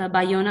of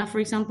Bayona, for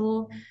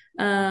example.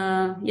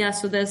 Yeah,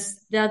 so there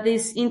are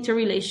these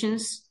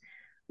interrelations,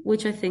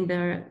 which I think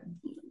they're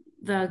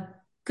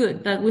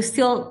good. That we're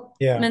still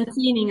Yeah.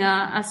 maintaining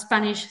a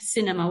Spanish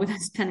cinema with a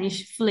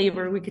Spanish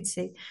flavor, we could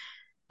say.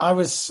 I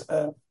was,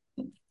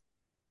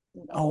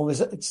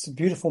 it's a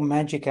beautiful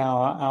magic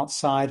hour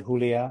outside,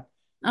 Julia.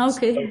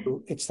 Okay.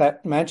 So it's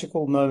that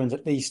magical moment,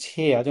 at least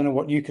here. I don't know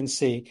what you can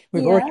see.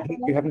 Yeah.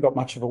 You haven't got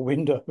much of a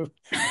window. Yeah,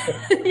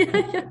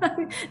 yeah.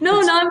 No,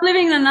 It's, no, I'm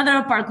living in another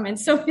apartment,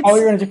 so oh, it's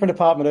you're in a different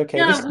apartment. Okay.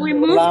 This yeah. is We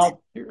moved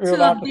you're to a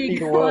allowed to see big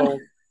the one.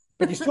 world,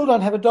 but you still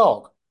don't have a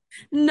dog.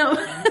 No,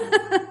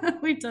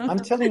 we I'm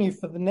don't. telling you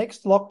for the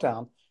next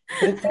lockdown,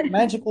 but it's that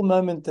magical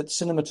moment that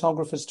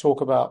cinematographers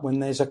talk about when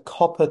there's a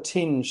copper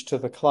tinge to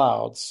the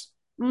clouds,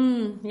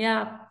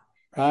 Yeah.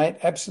 right?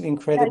 Absolutely I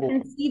incredible.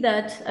 can see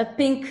that a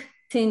pink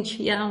tinge,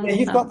 yeah, on Yeah, the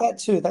you've cloud. got that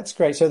too. That's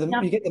great. So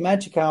Yeah, you get the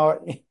magic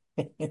hour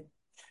in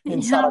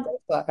yeah,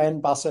 Zaragoza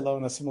and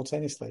Barcelona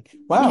simultaneously. yeah.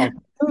 Wow.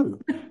 Ooh.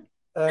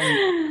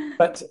 Um,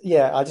 but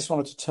yeah, I just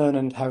wanted to turn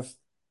and have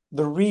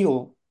the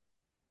real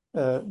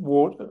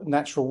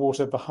natural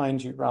water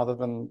behind you rather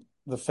than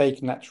the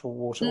fake natural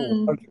water or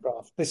Mm.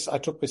 photograph. This I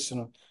took this in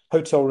a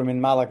hotel room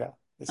in Malaga.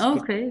 This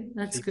Okay,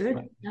 that's good.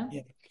 right. Yeah.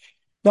 Yeah.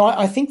 No,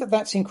 I think that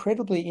that's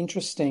incredibly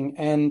interesting.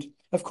 And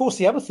of course,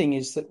 the other thing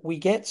is that we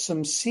get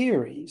some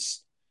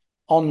series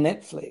on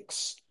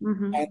Netflix, and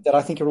Mm-hmm. that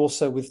I think are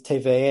also with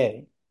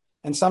TVA,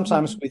 and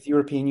sometimes Mm-hmm. with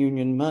European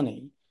Union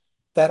money,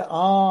 that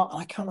are,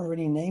 I can't remember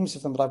any names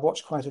of them, but I've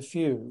watched quite a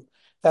few,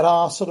 that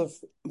are sort of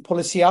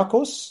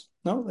policíacos,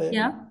 no?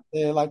 Yeah.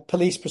 They're like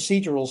police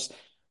procedurals,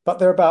 but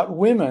they're about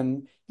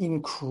women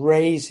in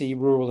crazy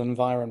rural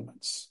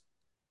environments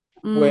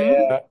Mm-hmm.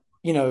 where,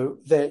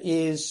 there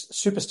is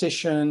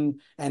superstition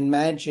and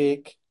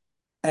magic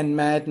and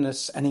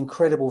madness and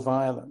incredible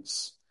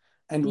violence.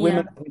 And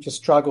women Yeah. having to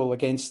struggle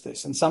against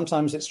this. And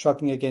sometimes it's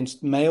struggling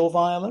against male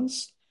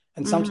violence,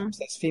 and sometimes Mm-hmm.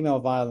 there's female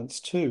violence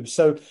too.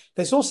 So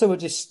there's also a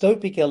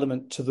dystopic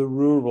element to the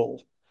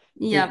rural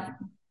in Yeah.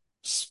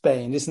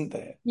 Spain, isn't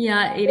there?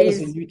 Yeah, it Well as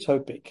a is.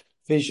 utopic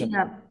vision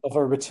Yeah. of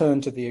a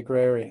return to the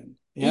agrarian.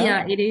 Yeah?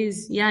 Yeah, it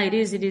is. Yeah, it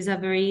is. It is a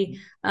very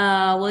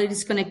well, it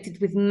is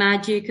connected with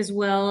magic as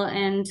well,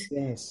 and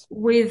Yes.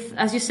 with,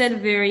 as you said,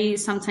 very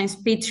sometimes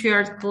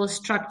patriarchal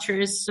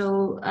structures,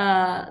 so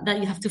that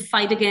you have to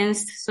fight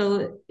against.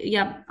 So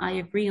yeah, I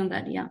agree on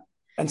that. Yeah.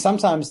 And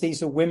sometimes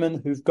these are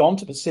women who've gone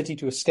to the city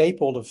to escape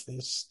all of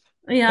this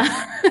Yeah.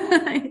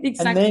 and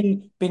Exactly.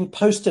 then been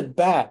posted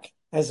back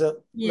as a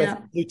Yeah.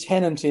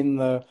 lieutenant in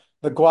the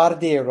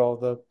Guardia or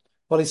the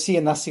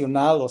Policía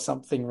Nacional or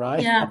something,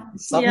 right? Yeah.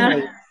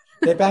 Suddenly Yeah.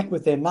 they're back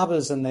with their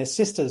mothers and their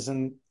sisters,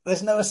 and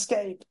there's no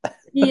escape.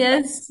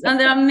 Yes. And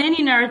there are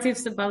many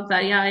narratives about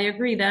that. Yeah, I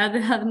agree that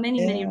there are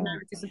many, many Yeah.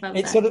 narratives about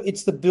It's that. sort of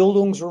it's the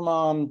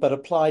Bildungsroman, but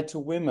applied to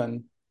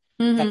women,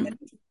 and Hmm.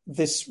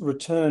 this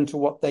return to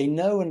what they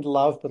know and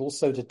love, but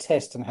also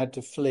detest and had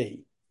to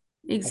flee.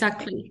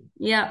 Exactly.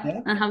 Yeah.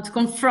 Yeah. And how to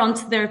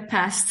confront their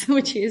past,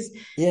 which they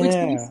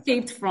Yeah.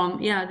 escaped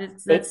from. Yeah, But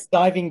that's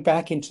diving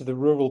back into the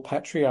rural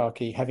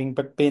patriarchy, having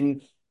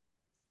been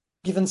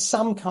given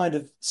some kind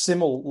of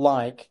simil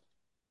like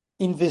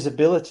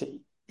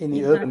invisibility in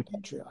the urban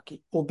exactly.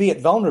 patriarchy, albeit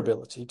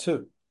vulnerability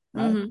too,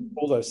 right? Hmm.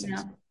 All those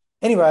things. Yeah.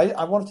 Anyway,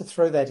 I wanted to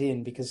throw that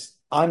in because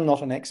I'm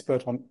not an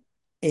expert on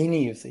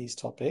any of these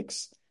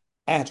topics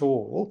at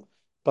all,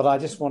 but I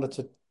just wanted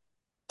to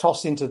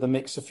toss into the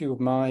mix a few of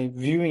my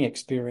viewing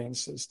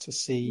experiences to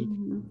see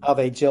Hmm. how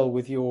they gel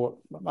with your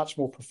much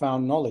more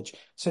profound knowledge.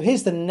 So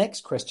here's the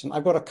next question.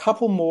 I've got a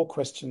couple more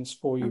questions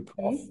for you,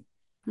 Prof. Okay.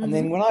 And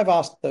then Hmm. when I've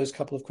asked those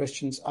couple of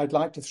questions, I'd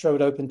like to throw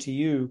it open to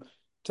you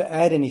to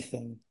add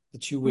anything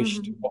that you wish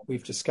to Hmm. what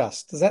we've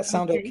discussed. Does that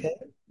sound Okay. okay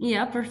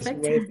Yeah, as a perfect.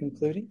 way of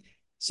concluding?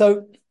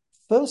 So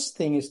first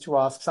thing is to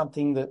ask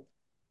something that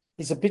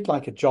is a bit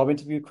like a job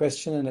interview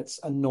question and it's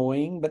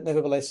annoying, but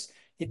nevertheless,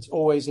 it's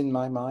always in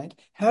my mind.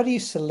 How do you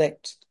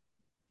select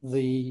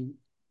the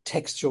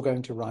text you're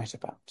going to write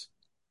about?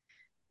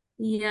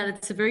 Yeah,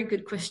 that's a very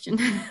good question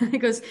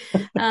because,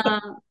 uh,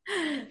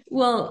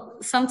 well,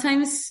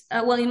 sometimes,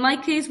 well, in my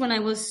case, when I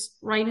was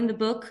writing the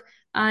book,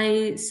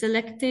 I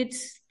selected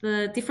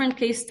the different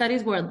case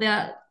studies where there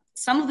are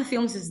some of the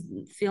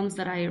films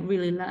that I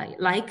really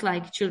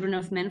like Children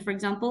of Men, for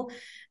example,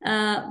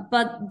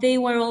 but they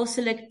were all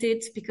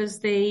selected because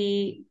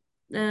they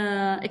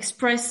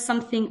express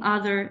something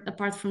other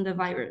apart from the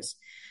virus.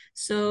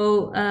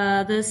 So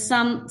there's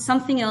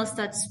something else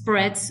that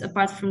spreads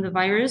apart from the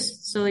virus.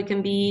 So it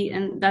can be,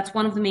 and that's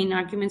one of the main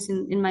arguments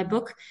in my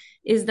book,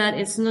 is that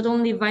it's not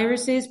only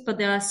viruses, but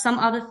there are some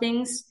other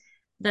things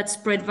that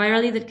spread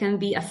virally that can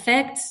be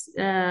affects,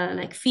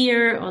 like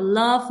fear or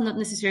love, not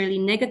necessarily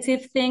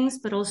negative things,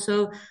 but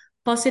also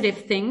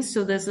positive things.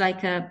 So there's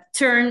like a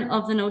turn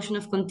of the notion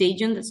of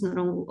contagion that's not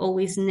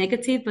always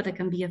negative, but it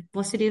can be a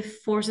positive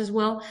force as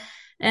well.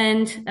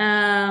 And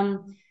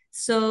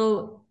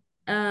so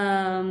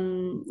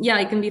yeah,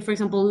 it can be, for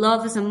example,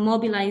 love as a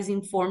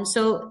mobilizing form.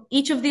 So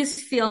each of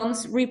these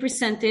films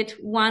represented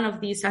one of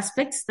these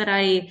aspects that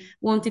I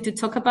wanted to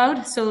talk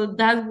about. So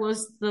that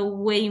was the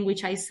way in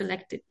which I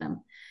selected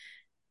them.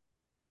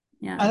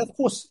 Yeah. And of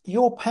course,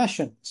 your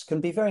passions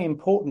can be very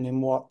important in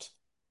what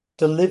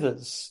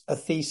delivers a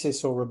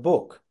thesis or a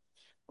book.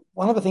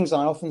 One of the things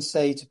I often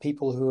say to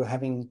people who are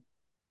having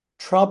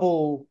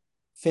trouble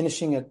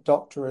finishing a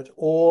doctorate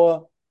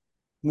or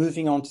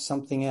moving on to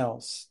something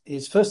else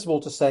is, first of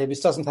all, to say this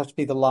doesn't have to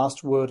be the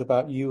last word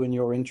about you and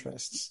your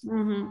interests.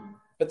 Mm-hmm.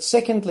 But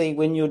secondly,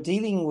 when you're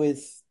dealing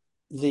with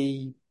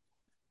the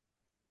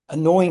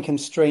annoying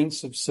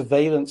constraints of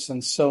surveillance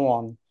and so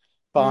on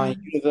by Mm.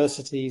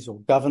 universities or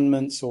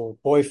governments or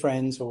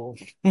boyfriends or,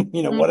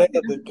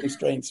 whatever Mm. the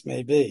constraints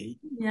may be,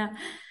 Yeah.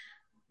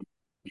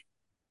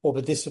 or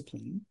the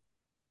discipline,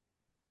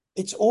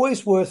 it's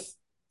always worth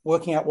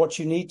working out what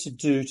you need to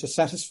do to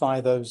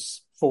satisfy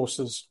those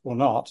forces or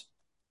not,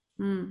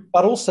 Mm.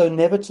 but also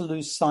never to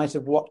lose sight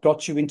of what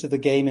got you into the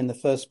game in the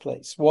first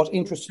place, what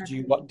interested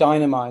you, Exactly. what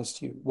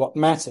dynamized you, what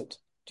mattered.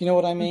 Do you know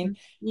what I mean? Mhm.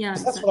 Yeah,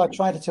 Because that's what I exactly.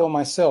 try to tell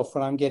myself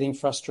when I'm getting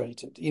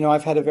frustrated.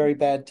 I've had a very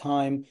bad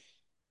time.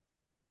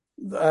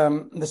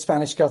 The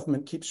Spanish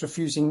government keeps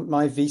refusing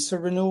my visa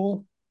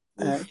renewal,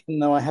 Oof. even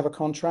though I have a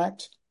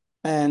contract.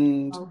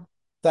 And Wow.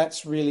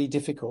 that's really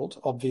difficult,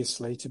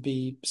 obviously, to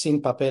be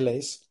sin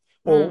papeles.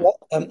 Or Mm.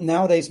 what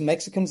nowadays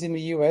Mexicans in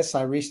the US,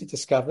 I recently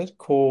discovered,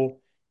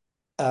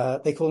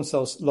 they call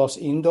themselves los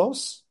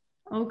indos,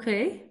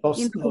 Okay. los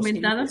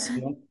Indocumentados.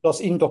 indios, los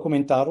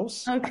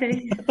indocumentados.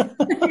 Okay.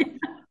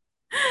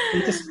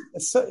 They're just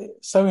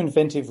so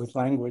inventive with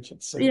language.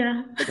 It's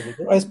Yeah.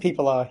 incredible. As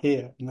people are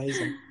here,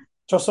 amazing.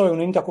 Yo soy un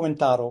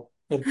indocumentado,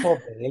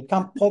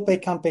 pobre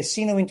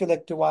campesino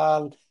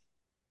intelectual,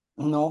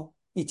 ¿no?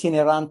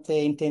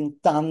 Itinerante,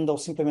 intentando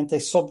simplemente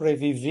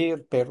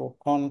sobrevivir, pero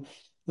con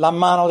la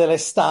mano del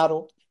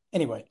Estado.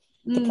 Anyway,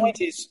 the point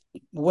Mm. is,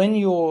 when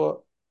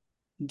you're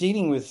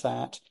dealing with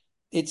that,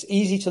 it's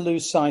easy to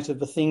lose sight of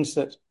the things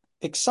that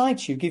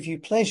excite you, give you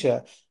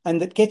pleasure,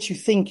 and that get you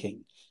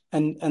thinking.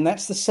 And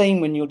that's the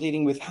same when you're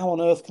dealing with how on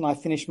earth can I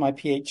finish my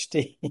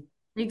PhD,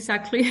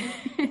 Exactly.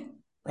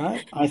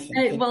 right? I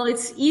think Well,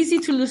 it's easy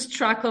to lose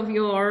track of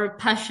your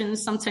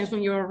passions sometimes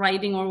when you're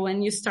writing or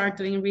when you start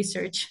doing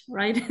research,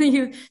 right?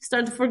 You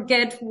start to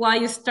forget why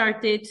you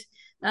started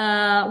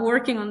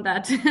working on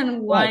that and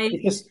right, why.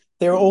 because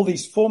there are all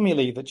these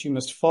formulae that you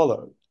must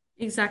follow,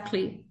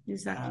 Exactly.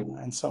 Exactly.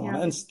 and so on.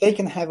 Yeah. And they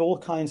can have all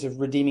kinds of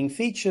redeeming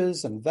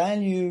features and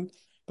value,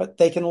 but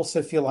they can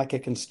also feel like a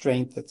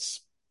constraint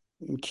that's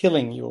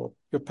killing your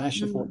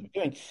passion for what Mm.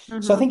 you're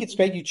doing. So I think Hmm. it's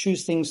great you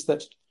choose things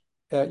that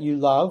you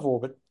love or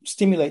that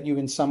stimulate you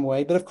in some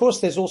way. But of course,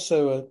 there's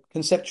also a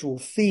conceptual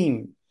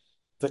theme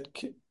that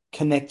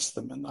connects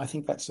them, and I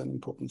think that's an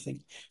important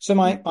thing. So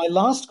my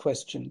last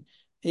question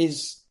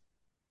is,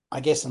 I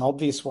guess, an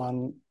obvious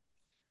one.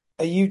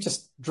 Are you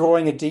just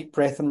drawing a deep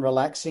breath and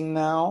relaxing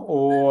now,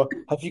 or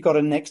have you got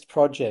a next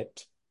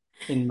project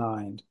in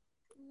mind?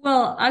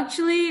 Well,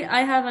 actually,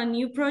 I have a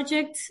new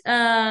project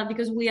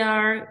because we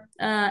are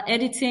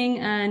editing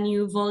a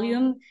new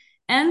volume,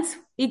 and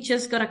it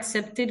just got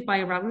accepted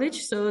by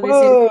Routledge. So this is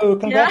Whoa,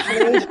 yeah.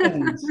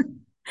 congratulations.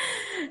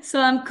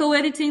 So I'm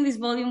co-editing this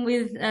volume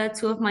with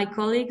two of my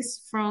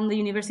colleagues from the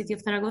University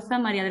of Zaragoza,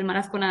 María del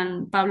Mar Azcona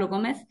and Pablo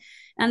Gómez.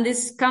 And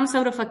this comes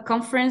out of a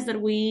conference that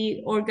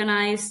we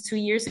organized 2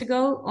 years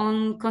ago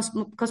on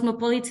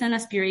cosmopolitan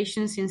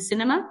aspirations in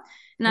cinema.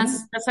 And Hmm.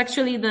 that's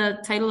actually the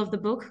title of the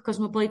book,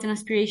 Cosmopolitan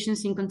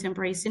Aspirations in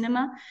Contemporary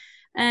Cinema.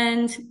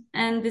 And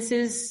this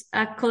is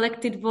a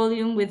collected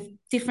volume with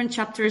different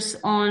chapters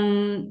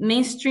on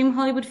mainstream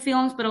Hollywood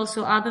films, but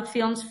also other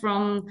films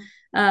from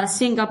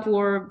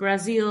Singapore,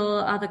 Brazil,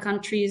 other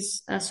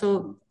countries.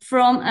 So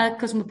from a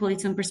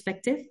cosmopolitan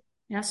perspective.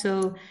 Yeah.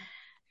 So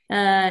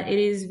it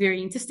is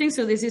very interesting.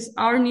 So this is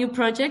our new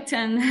project,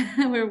 and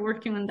we're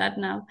working on that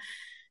now.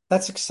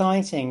 That's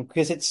exciting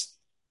because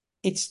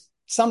it's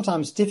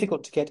sometimes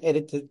difficult to get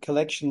edited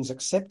collections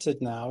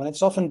accepted now, and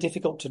it's often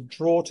difficult to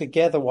draw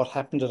together what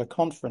happened at a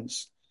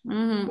conference, or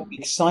the Hmm.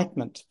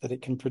 excitement that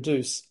it can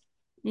produce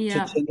to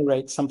Yeah.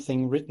 generate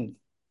something written.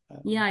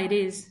 Yeah, it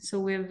is. So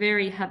we're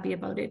very happy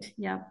about it.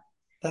 Yeah.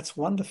 That's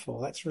wonderful.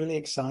 That's really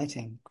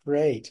exciting.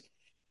 Great.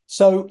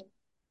 So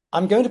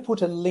I'm going to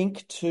put a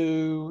link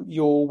to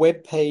your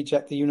webpage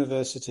at the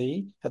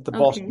university at the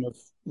bottom Okay. of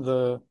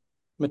the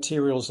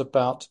materials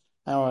about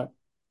our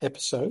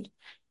episode.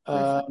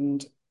 Perfect.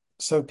 And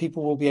so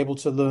people will be able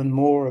to learn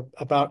more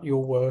about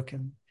your work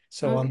and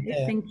so on Okay.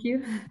 there. Thank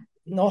you.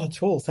 Not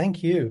at all.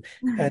 Thank you.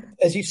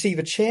 As you see,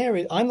 the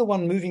chair, I'm the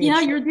one moving the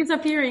Yeah, chair you're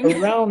disappearing.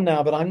 around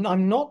now, but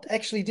I'm not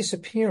actually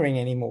disappearing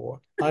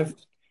anymore.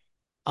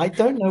 I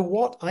don't know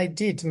what I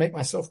did to make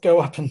myself go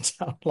up and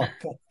down like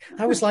that.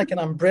 I was like an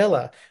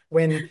umbrella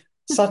when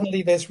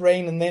suddenly there's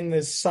rain and then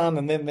there's sun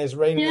and then there's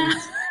rain and then Yeah.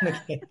 there's sun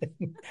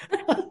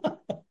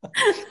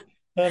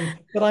again.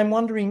 But I'm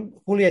wondering,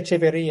 Julia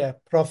Echeverría,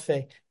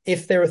 Profe,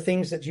 if there are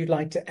things that you'd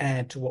like to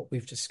add to what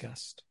we've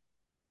discussed.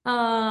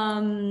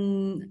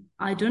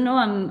 I don't know.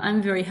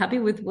 I'm very happy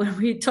with what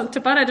we talked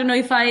about. I don't know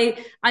if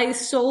I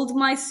sold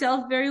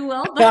myself very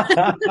well, but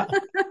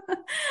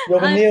You're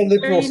the I'm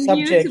neoliberal very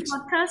new to subject,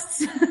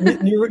 podcasts.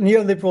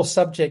 neoliberal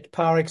subject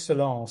par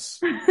excellence.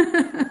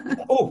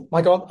 Oh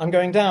my God, I'm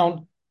going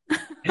down.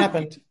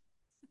 Happened.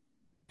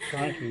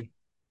 Crikey.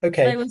 But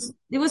Okay.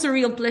 it was a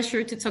real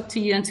pleasure to talk to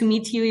you and to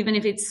meet you, even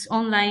if it's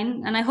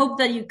online. And I hope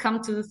that you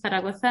come to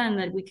Zaragoza and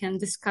that we can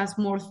discuss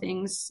more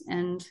things.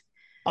 And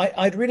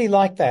I'd really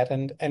like that,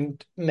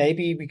 and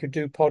maybe we could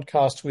do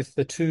podcasts with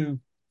the two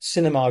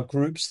cinema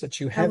groups that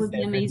you that have would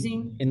be there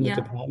amazing. in the Yeah,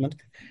 department,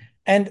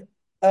 and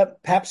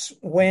perhaps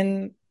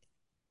when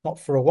not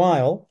for a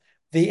while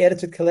the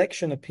edited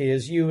collection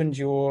appears, you and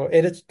your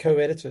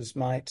co-editors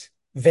might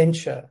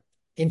venture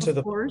into of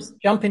the course.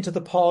 jump into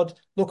the pod,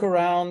 look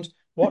around,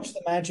 watch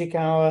the magic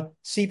hour,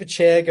 see the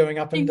chair going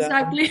up and down.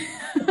 Exactly.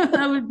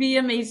 That would be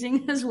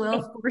amazing as well,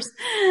 of course.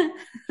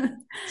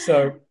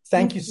 So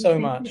thank Thank you you. so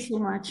Thank you much. so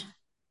much.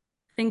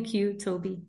 Thank you, Toby.